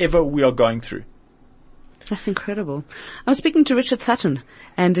whatever we are going through. That's incredible. I was speaking to Richard Sutton,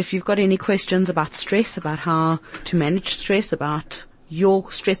 and if you've got any questions about stress, about how to manage stress, about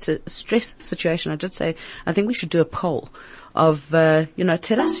your stress situation, I think we should do a poll of,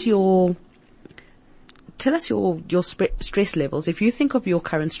 tell us your stress levels. If you think of your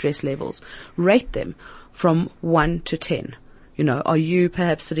current stress levels, rate them from 1 to 10. Are you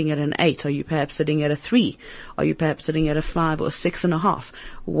perhaps sitting at an 8? Are you perhaps sitting at a 3? Are you perhaps sitting at a 5 or 6.5?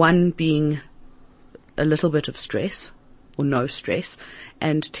 1 being a little bit of stress or no stress,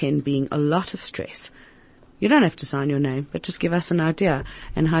 and 10 being a lot of stress. You don't have to sign your name, but just give us an idea.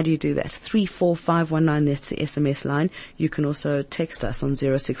 And how do you do that? 34519, that's the SMS line. You can also text us on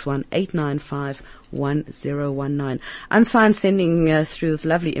 061-895-1019. Unsigned sending through this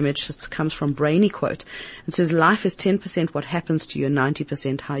lovely image that comes from Brainy Quote. It says, life is 10% what happens to you and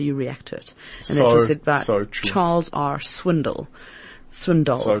 90% how you react to it. And that was said by Charles R. Swindoll.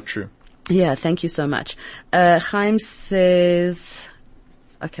 So true. Yeah, thank you so much. Chaim says,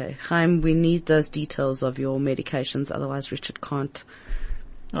 okay, Chaim, we need those details of your medications, otherwise Richard can't.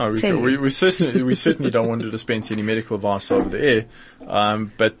 Oh, we certainly don't want to dispense any medical advice over the air.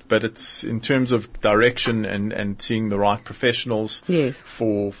 But it's in terms of direction and seeing the right professionals. Yes.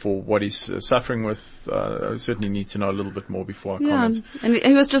 For what he's suffering with. I certainly need to know a little bit more before I comment. And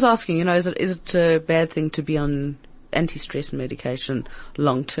he was just asking, is it a bad thing to be on anti-stress medication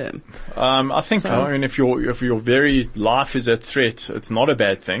long term? I think, if your very life is at threat, it's not a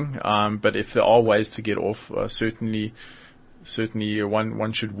bad thing. But if there are ways to get off, certainly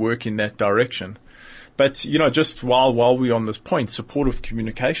one should work in that direction. But, just while we're on this point, supportive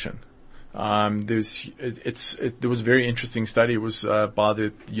communication. There was a very interesting study. It was, by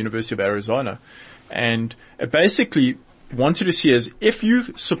the University of Arizona. And it basically wanted to see is if you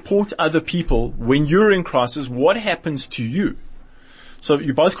support other people when you're in crisis, what happens to you? So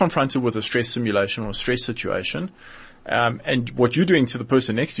you're both confronted with a stress simulation or a stress situation. And what you're doing to the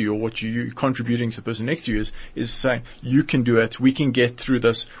person next to you, or what you're contributing to the person next to you is saying, you can do it. We can get through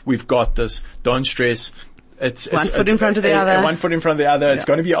this. We've got this. Don't stress. It's one foot in front of the other. One foot in front of the other. It's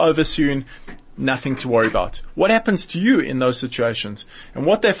going to be over soon. Nothing to worry about. What happens to you in those situations? And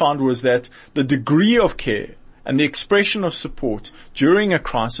what they found was that the degree of care and the expression of support during a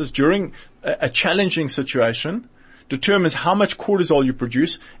crisis, during a challenging situation, determines how much cortisol you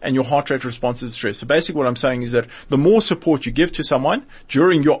produce and your heart rate response to stress. So basically what I'm saying is that the more support you give to someone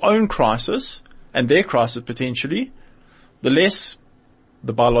during your own crisis and their crisis potentially, the less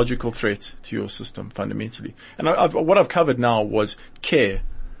the biological threat to your system fundamentally. And what I've covered now was care,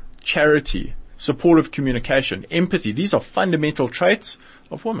 charity, supportive communication, empathy. These are fundamental traits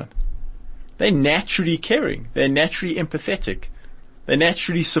of women. They're naturally caring. They're naturally empathetic. They're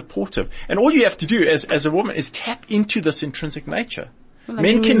naturally supportive. And all you have to do as a woman is tap into this intrinsic nature. Well,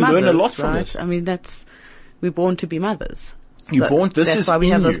 Men can learn a lot from it. I mean, we're born to be mothers. That's why we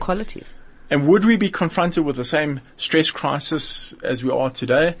have those you. qualities. And would we be confronted with the same stress crisis as we are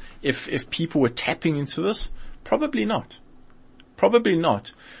today if people were tapping into this? Probably not. Probably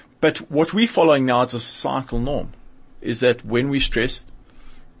not. But what we're following now as a societal norm is that when we're stressed,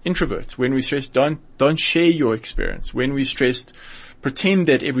 introvert. When we're stressed, don't share your experience. When we're stressed, pretend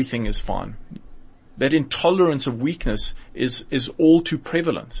that everything is fine. That intolerance of weakness is all too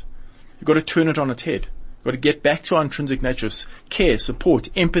prevalent. You've got to turn it on its head. You've got to get back to our intrinsic nature, care, support,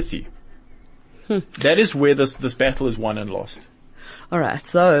 empathy. That is where this battle is won and lost. All right.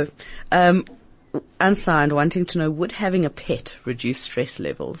 So, unsigned, wanting to know, would having a pet reduce stress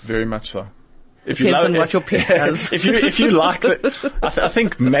levels? Very much so. Depends on what your pet does. if you like it, I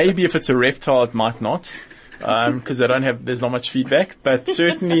think maybe if it's a reptile, it might not, because there's not much feedback. But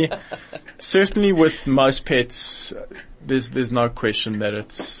certainly with most pets, there's no question that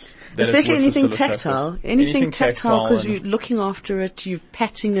it's. Especially anything tactile. Anything tactile, because you're looking after it, you're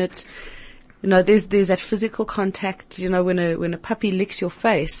patting it. You know, there's that physical contact. You know, when a puppy licks your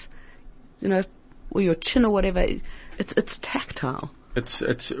face, you know, or your chin or whatever, it's tactile. It's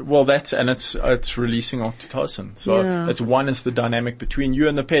releasing oxytocin. So it's one, it's the dynamic between you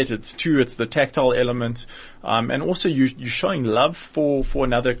and the pet. It's two, it's the tactile element. And also you're showing love for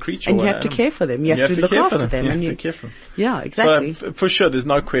another creature. And you have to care for them. You have to look after them. You have to care for them. Yeah, exactly. So for sure, there's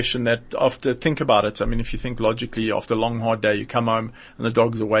no question that think about it. I mean, if you think logically, after a long, hard day, you come home and the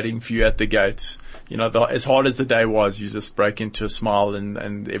dogs are waiting for you at the gates. You know, as hard as the day was, you just break into a smile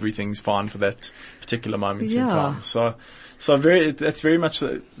and everything's fine for that particular moment in time. So that's very much,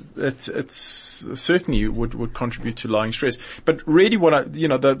 it's certainly would contribute to lowering stress. But really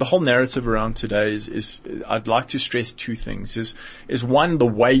the whole narrative around today is I'd like to stress two things is one, the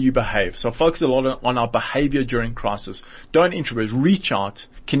way you behave. So focus a lot on our behavior during crisis. Don't introvert, reach out,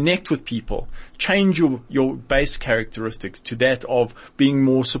 connect with people, change your base characteristics to that of being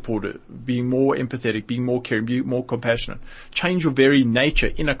more supportive, being more empathetic, being more caring, being more compassionate. Change your very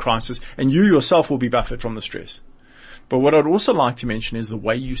nature in a crisis and you yourself will be buffered from the stress. But what I'd also like to mention is the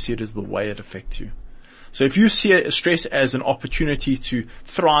way you see it is the way it affects you. So if you see stress as an opportunity to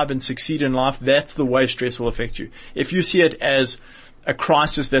thrive and succeed in life, that's the way stress will affect you. If you see it as a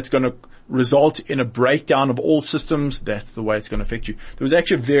crisis that's going to result in a breakdown of all systems, that's the way it's going to affect you. There was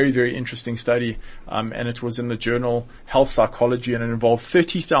actually a very, very interesting study, and it was in the journal Health Psychology, and it involved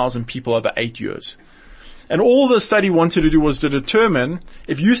 30,000 people over 8 years. And all the study wanted to do was to determine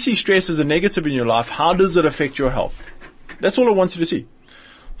if you see stress as a negative in your life, how does it affect your health? That's all I wanted to see.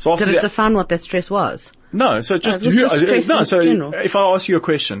 So did it define what that stress was? No, so stress general. If I ask you a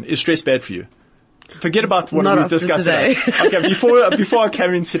question, is stress bad for you? Forget about what we've discussed today. Okay, before I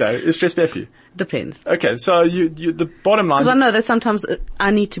came in today, is stress bad for you? Depends. Okay, so the bottom line. Because I know that sometimes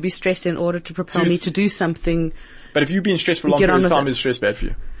I need to be stressed in order to propel me to do something. But if you've been stressed for a long period of time, is stress bad for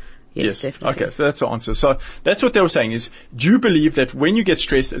you? Yes, definitely. Okay, so that's the answer. So that's what they were saying is, do you believe that when you get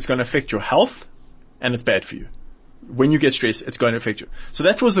stressed, it's going to affect your health and it's bad for you? When you get stressed, it's going to affect you. So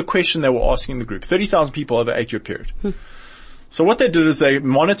that was the question they were asking the group. 30,000 people over an 8-year period. So what they did is they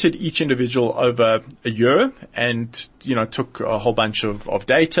monitored each individual over a year and, took a whole bunch of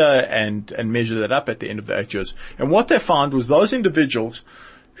data and measured that up at the end of the 8 years. And what they found was those individuals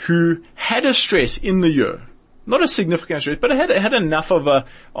who had a stress in the year, not a significant stress, but had enough of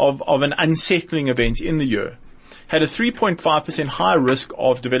an unsettling event in the year, had a 3.5% higher risk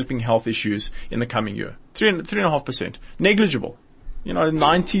of developing health issues in the coming year. 3.5%. Negligible.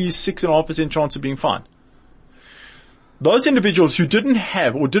 96.5% chance of being fine. Those individuals who didn't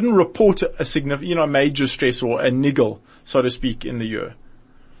have or didn't report a significant, major stress or a niggle, so to speak, in the year,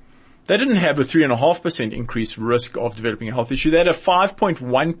 they didn't have a 3.5% increased risk of developing a health issue. They had a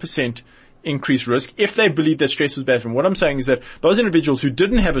 5.1% increased risk if they believed that stress was bad for them. What I'm saying is that those individuals who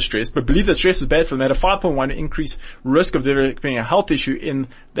didn't have a stress but believed that stress was bad for them had a 5.1 increased risk of developing a health issue in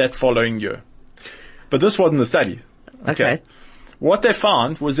that following year. But this wasn't the study. Okay. What they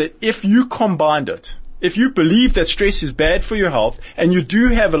found was that if you combined it, if you believe that stress is bad for your health and you do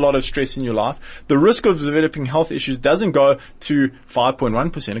have a lot of stress in your life, the risk of developing health issues doesn't go to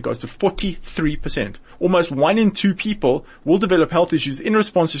 5.1%, it goes to 43%. Almost 1 in 2 people will develop health issues in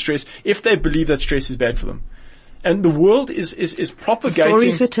response to stress if they believe that stress is bad for them. And the world is propagating. The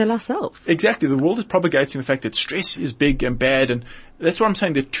stories we tell ourselves. Exactly. The world is propagating the fact that stress is big and bad, and that's what I'm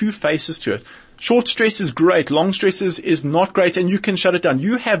saying. There are 2 faces to it. Short stress is great. Long stress is not great, and you can shut it down.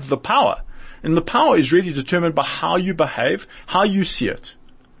 You have the power. And the power is really determined by how you behave, how you see it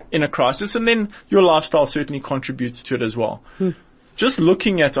in a crisis, and then your lifestyle certainly contributes to it as well. Just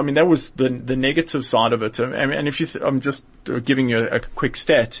looking at, that was the negative side of it. And if you, I'm just giving you a quick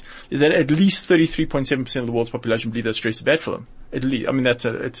stat, is that at least 33.7% of the world's population believe that stress is bad for them. At least,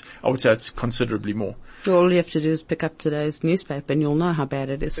 I would say it's considerably more. All you have to do is pick up today's newspaper and you'll know how bad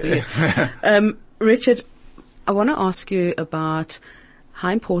it is for you. Richard, I want to ask you about how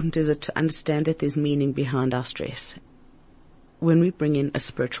important is it to understand that there's meaning behind our stress when we bring in a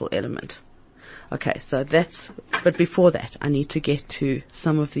spiritual element? Okay, so but before that, I need to get to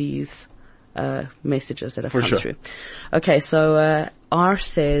some of these messages that have come through. Okay, so R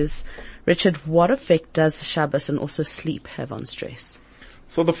says, Richard, what effect does Shabbos and also sleep have on stress?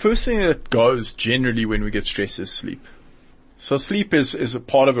 So the first thing that goes generally when we get stress is sleep. So sleep is a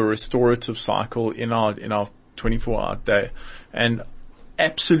part of a restorative cycle in our 24-hour day, and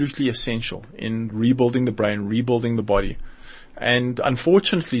absolutely essential in rebuilding the brain, rebuilding the body. And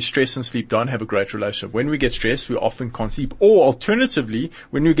unfortunately, stress and sleep don't have a great relationship. When we get stressed, we often can't sleep. Or alternatively,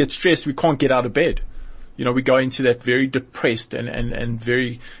 when we get stressed, we can't get out of bed. We go into that very depressed and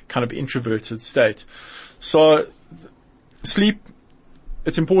very kind of introverted state. So sleep,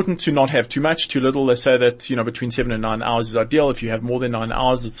 it's important to not have too much, too little. They say that, between 7 and 9 hours is ideal. If you have more than 9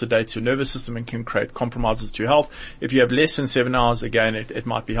 hours, it sedates your nervous system and can create compromises to your health. If you have less than 7 hours, again, it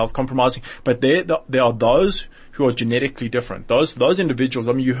might be health compromising. But there are those who are genetically different. Those individuals,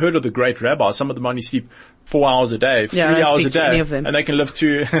 you heard of the great rabbis. Some of them only sleep 4 hours a day, 3 hours a day, and they can live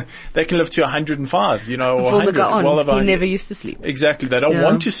to 105, or 100. He never used to sleep. Exactly. They don't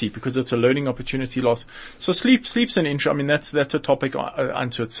want to sleep because it's a learning opportunity loss. So sleep's an that's a topic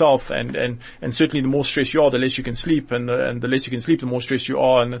unto itself, and certainly the more stressed you are, the less you can sleep, and the less you can sleep, the more stressed you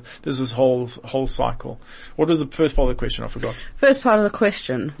are, and there's this whole cycle. What was the first part of the question? I forgot. First part of the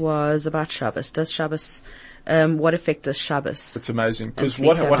question was about Shabbos. Does Shabbos what effect does Shabbos? It's amazing because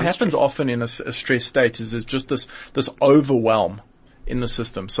what happens often in a stress state is there's just this overwhelm in the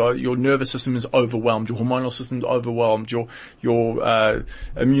system. So your nervous system is overwhelmed, your hormonal system is overwhelmed, your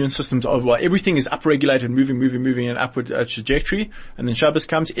immune system is overwhelmed. Everything is upregulated, moving in an upward trajectory. And then Shabbos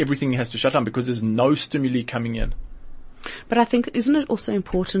comes, everything has to shut down because there's no stimuli coming in. But I think, isn't it also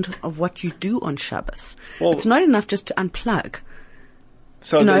important of what you do on Shabbos? Well, it's not enough just to unplug.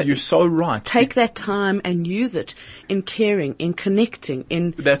 So you're so right. Take that time and use it in caring, in connecting,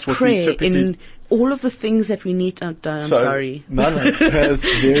 in That's what prayer, we typically in all of the things that we need. I'm sorry. No, it's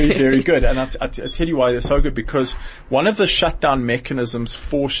very, very good. And I tell you why they're so good, because one of the shutdown mechanisms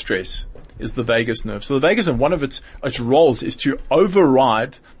for stress is the vagus nerve. So the vagus nerve, one of its roles is to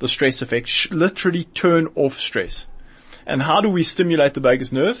override the stress effect, literally turn off stress. And how do we stimulate the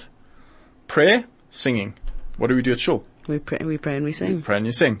vagus nerve? Prayer, singing. What do we do at shul? We pray and we sing. Pray and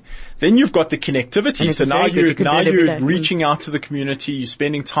you sing. Then you've got the connectivity. So now you're reaching out to the community. You're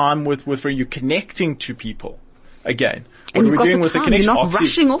spending time with you're connecting to people again. What are we doing with the connection? You're not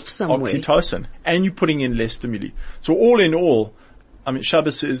rushing off somewhere. Oxytocin. And you're putting in less stimuli. So all in all,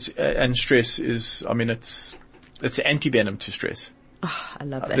 Shabbos and stress is, it's anti-venom to stress. Oh, I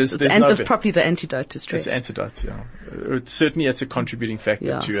love that. It's probably the antidote to stress. It's antidote, yeah. Certainly it's a contributing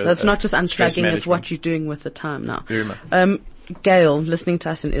factor to so it's not just unplugging, it's what you're doing with the time now. Very much. Gail, listening to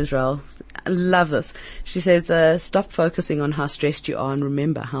us in Israel, I love this. She says, stop focusing on how stressed you are and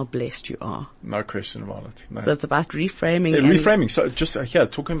remember how blessed you are. No question about it. No. So it's about reframing. Reframing. So just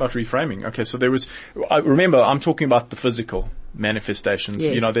talking about reframing. Okay, so I'm talking about the physical manifestations.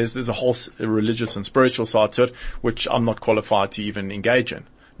 Yes. There's a whole religious and spiritual side to it, which I'm not qualified to even engage in.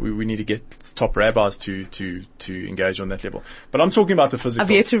 We need to get top rabbis to engage on that level. But I'm talking about the physical.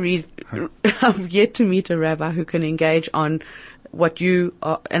 I've yet to meet a rabbi who can engage on what you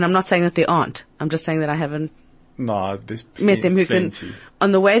are, and I'm not saying that there aren't. I'm just saying that I haven't met them who can,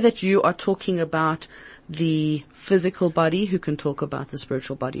 on the way that you are talking about the physical body, who can talk about the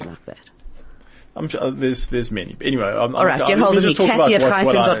spiritual body like that. I'm sure there's many. Anyway, all right, get hold of me,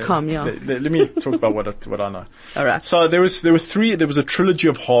 Kathy@hyphen.com. Let me talk about what I know. All right. So there was a trilogy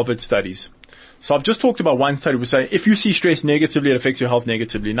of Harvard studies. So I've just talked about one study. We say if you see stress negatively, it affects your health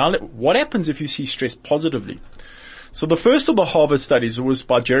negatively. Now, what happens if you see stress positively? So the first of the Harvard studies was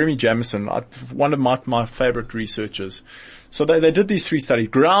by Jeremy Jamison, one of my favorite researchers. So they did these 3 studies,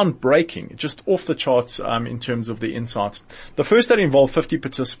 groundbreaking, just off the charts in terms of the insights. The first study involved 50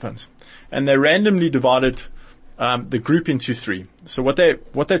 participants, and they randomly divided the group into 3. So what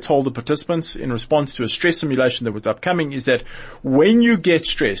they told the participants in response to a stress simulation that was upcoming is that when you get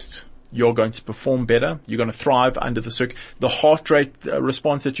stressed, you're going to perform better. You're going to thrive under the heart rate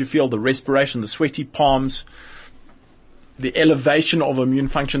response that you feel, the respiration, the sweaty palms, the elevation of immune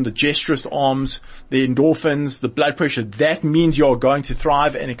function, the gesturous arms, the endorphins, the blood pressure. That means you're going to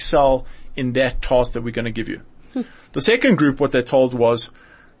thrive and excel in that task that we're going to give you. The second group, what they told was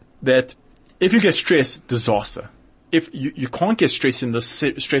that if you get stressed, disaster. If you can't get stressed in this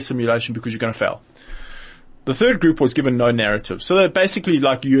stress simulation because you're going to fail. The third group was given no narrative. So they're basically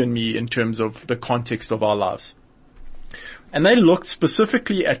like you and me in terms of the context of our lives. And they looked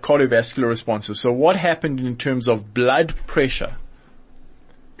specifically at cardiovascular responses. So what happened in terms of blood pressure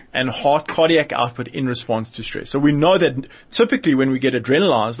and cardiac output in response to stress. So we know that typically when we get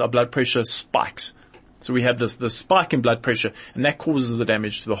adrenalized, our blood pressure spikes. So we have this spike in blood pressure, and that causes the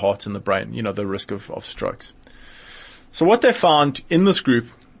damage to the heart and the brain, the risk of strokes. So what they found in this group,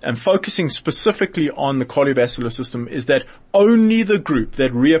 and focusing specifically on the cardiovascular system, is that only the group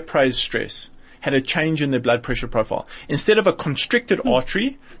that reappraised stress had a change in their blood pressure profile. Instead of a constricted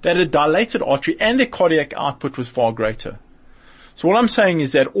artery, they had a dilated artery, and their cardiac output was far greater. So what I'm saying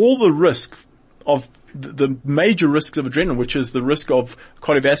is that all the risk of the major risks of adrenaline, which is the risk of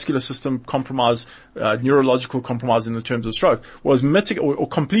cardiovascular system compromise, neurological compromise in the terms of stroke, was mitigated or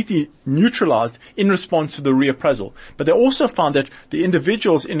completely neutralized in response to the reappraisal. But they also found that the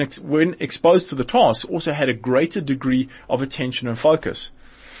individuals when exposed to the task also had a greater degree of attention and focus.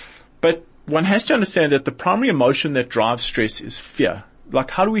 But one has to understand that the primary emotion that drives stress is fear.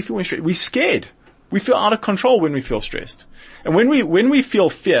 Like, how do we feel when stressed? We're scared. We feel out of control when we feel stressed. And when we feel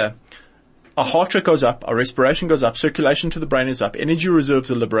fear, our heart rate goes up, our respiration goes up, circulation to the brain is up, energy reserves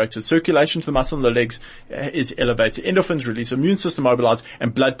are liberated, circulation to the muscle and the legs is elevated, endorphins release, immune system mobilized,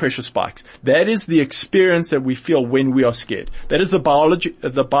 and blood pressure spikes. That is the experience that we feel when we are scared. That is the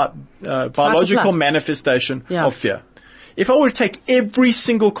biological manifestation of fear. If I were to take every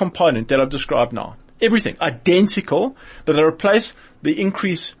single component that I've described now, everything, identical, but I replace the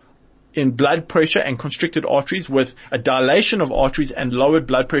increase in blood pressure and constricted arteries with a dilation of arteries and lowered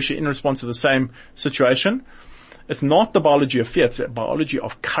blood pressure in response to the same situation, it's not the biology of fear, it's the biology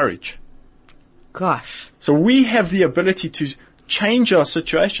of courage. Gosh. So we have the ability to change our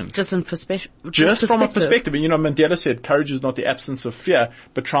situations. Just from a perspective. And Mandela said, courage is not the absence of fear,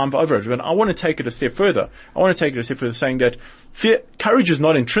 but triumph over it. And I want to take it a step further. Saying that courage is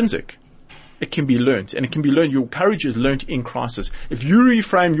not intrinsic. It can be learned, and it can be learned. Your courage is learned in crisis. If you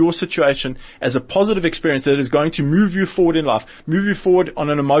reframe your situation as a positive experience that is going to move you forward in life, move you forward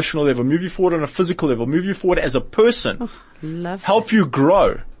on an emotional level, move you forward on a physical level, move you forward as a person, help you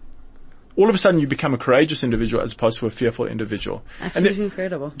grow, all of a sudden you become a courageous individual as opposed to a fearful individual. Absolutely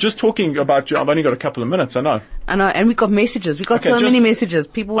incredible. Just talking about you, I've only got a couple of minutes, I know. And we got messages. We got many messages.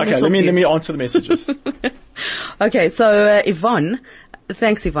 People want to talk to you. Let me answer the messages. Okay, so Yvonne.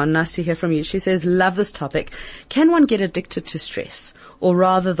 Thanks, Yvonne. Nice to hear from you. She says, love this topic. Can one get addicted to stress, or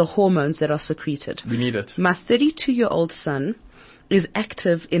rather the hormones that are secreted? We need it. My 32-year-old son is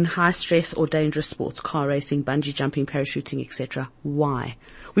active in high stress or dangerous sports, car racing, bungee jumping, parachuting, etc. Why?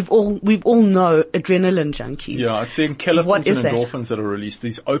 We've all know adrenaline junkies. Yeah, it's the enkephalins and endorphins that are released,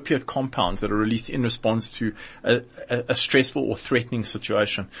 these opiate compounds that are released in response to a stressful or threatening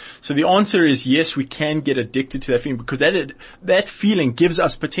situation. So the answer is yes, we can get addicted to that feeling because that feeling gives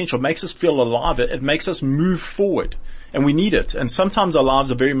us potential, makes us feel alive, it makes us move forward, and we need it. And sometimes our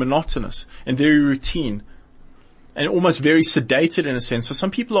lives are very monotonous and very routine, and almost very sedated in a sense. So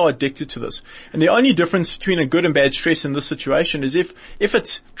some people are addicted to this. And the only difference between a good and bad stress in this situation is if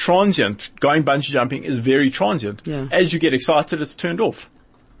it's transient, going bungee jumping is very transient. Yeah. As you get excited, it's turned off.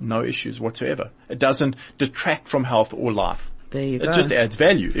 No issues whatsoever. It doesn't detract from health or life. There you go. It just adds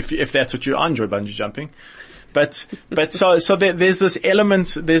value if that's what you enjoy, bungee jumping. But there's this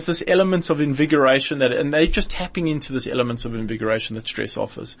element of invigoration and they're just tapping into this elements of invigoration that stress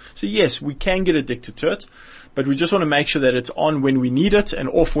offers. So yes, we can get addicted to it, but we just want to make sure that it's on when we need it and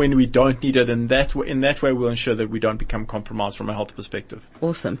off when we don't need it. And in that way, we'll ensure that we don't become compromised from a health perspective.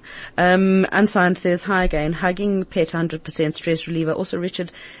 Awesome. Unsigned says, hi again. Hugging pet 100% stress reliever. Also,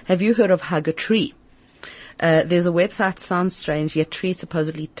 Richard, have you heard of Hug a Tree? There's a website, sounds strange, yet Tree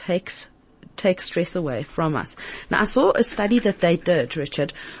supposedly takes take stress away from us. Now, I saw a study that they did,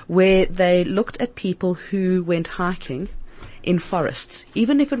 Richard, where they looked at people who went hiking in forests,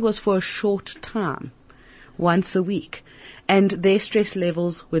 even if it was for a short time, once a week. And their stress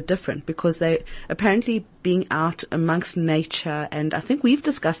levels were different because they apparently being out amongst nature, and I think we've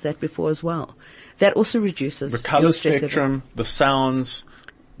discussed that before as well. That also reduces the color your stress spectrum, level. the sounds,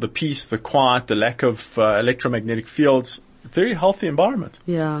 the peace, the quiet, the lack of electromagnetic fields. Very healthy environment.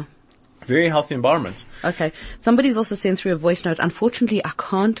 Yeah. Very healthy environment. Okay. Somebody's also sent through a voice note. Unfortunately, I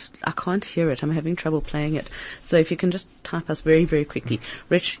can't hear it. I'm having trouble playing it. So if you can just type us very, very quickly.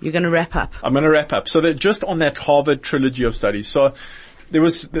 Rich, you're going to wrap up. I'm going to wrap up. So that just on that Harvard trilogy of studies. So there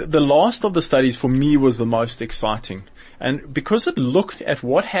was the last of the studies for me was the most exciting. And because it looked at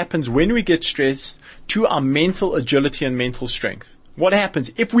what happens when we get stressed to our mental agility and mental strength. What happens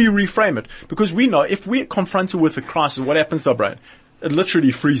if we reframe it? Because we know if we're confronted with a crisis, what happens to our brain? It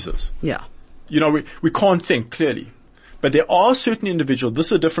literally freezes. Yeah. We can't think clearly. But there are certain individuals, this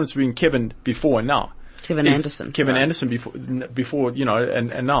is the difference between Kevin before and now. Kevin Anderson before,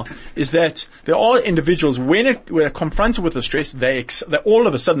 and now, is that there are individuals when they're confronted with the stress, they all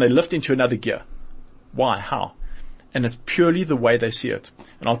of a sudden they lift into another gear. Why? How? And it's purely the way they see it.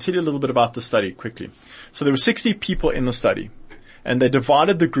 And I'll tell you a little bit about the study quickly. So there were 60 people in the study, and they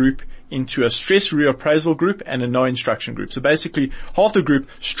divided the group into a stress reappraisal group and a no instruction group. So basically, half the group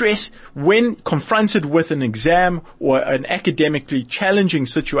stress when confronted with an exam or an academically challenging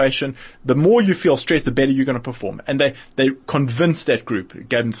situation, the more you feel stressed, the better you're going to perform. And they convinced that group,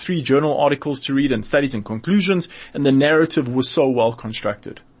 gave them 3 journal articles to read and studies and conclusions, and the narrative was so well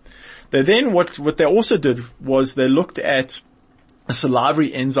constructed. They then, what they also did was they looked at a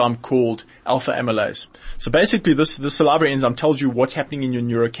salivary enzyme called alpha amylase. So basically this salivary enzyme tells you what's happening in your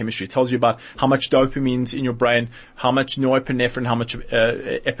neurochemistry. It tells you about how much dopamine's in your brain, how much norepinephrine, how much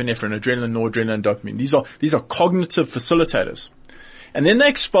epinephrine, adrenaline, noradrenaline, dopamine. These are cognitive facilitators. And then they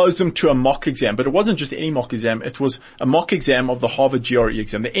exposed them to a mock exam, but it wasn't just any mock exam. It was a mock exam of the Harvard GRE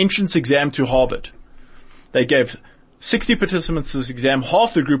exam, the entrance exam to Harvard. They gave 60 participants this exam.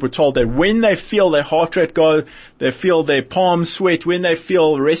 Half the group were told that when they feel their heart rate go, they feel their palms sweat, when they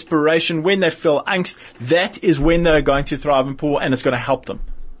feel respiration, when they feel angst, that is when they're going to thrive and pull, and it's going to help them.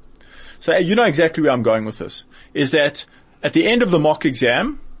 So you know exactly where I'm going with this, is that at the end of the mock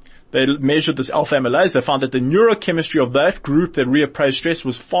exam, they measured this alpha amylase. They found that the neurochemistry of that group that reappraised stress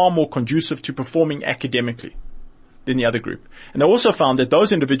was far more conducive to performing academically than the other group. And they also found that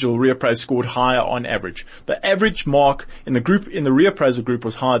those individuals reappraised scored higher on average. The average mark in the reappraisal group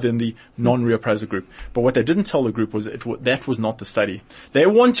was higher than the non-reappraisal group. But what they didn't tell the group was that was not the study. They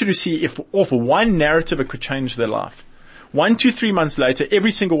wanted to see if off one narrative it could change their life. 1 to 3 months later,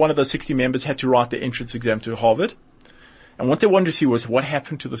 every single one of those 60 members had to write the entrance exam to Harvard. And what they wanted to see was what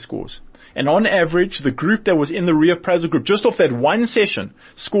happened to the scores. And on average, the group that was in the reappraisal group, just off that one session,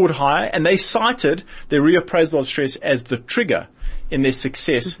 scored higher, and they cited their reappraisal of stress as the trigger in their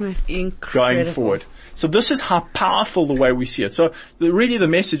success going forward. So this is how powerful the way we see it. So really the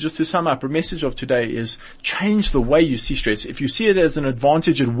message, just to sum up, the message of today is change the way you see stress. If you see it as an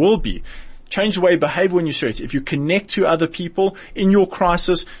advantage, it will be. Change the way you behave when you stress. If you connect to other people in your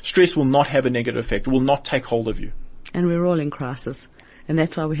crisis, stress will not have a negative effect. It will not take hold of you. And we're all in crisis. And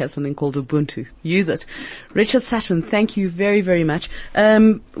that's why we have something called Ubuntu. Use it. Richard Sutton, thank you very, very much. We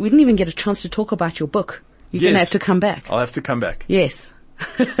didn't even get a chance to talk about your book. You're going to have to come back. I'll have to come back. Yes.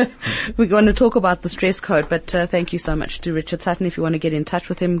 We're going to talk about the stress code, but thank you so much to Richard Sutton. If you want to get in touch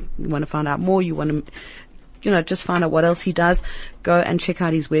with him, you want to find out more, you want to just find out what else he does, go and check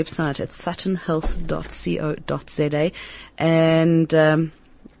out his website at suttonhealth.co.za. And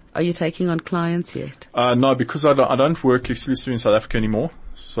are you taking on clients yet? No, because I don't work exclusively in South Africa anymore.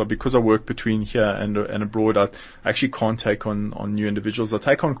 So because I work between here and abroad, I actually can't take on new individuals. I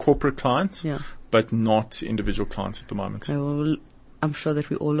take on corporate clients, but not individual clients at the moment. Well, I'm sure that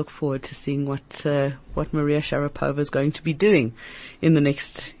we all look forward to seeing what Maria Sharapova is going to be doing in the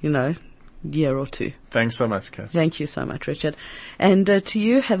next, year or two. Thanks so much, Kath. Thank you so much, Richard. And to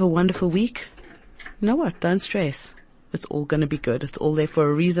you, have a wonderful week. You know what? Don't stress. It's all going to be good. It's all there for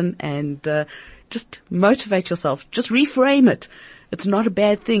a reason, and just motivate yourself. Just reframe it. It's not a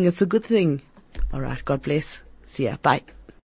bad thing. It's a good thing. All right. God bless. See ya. Bye.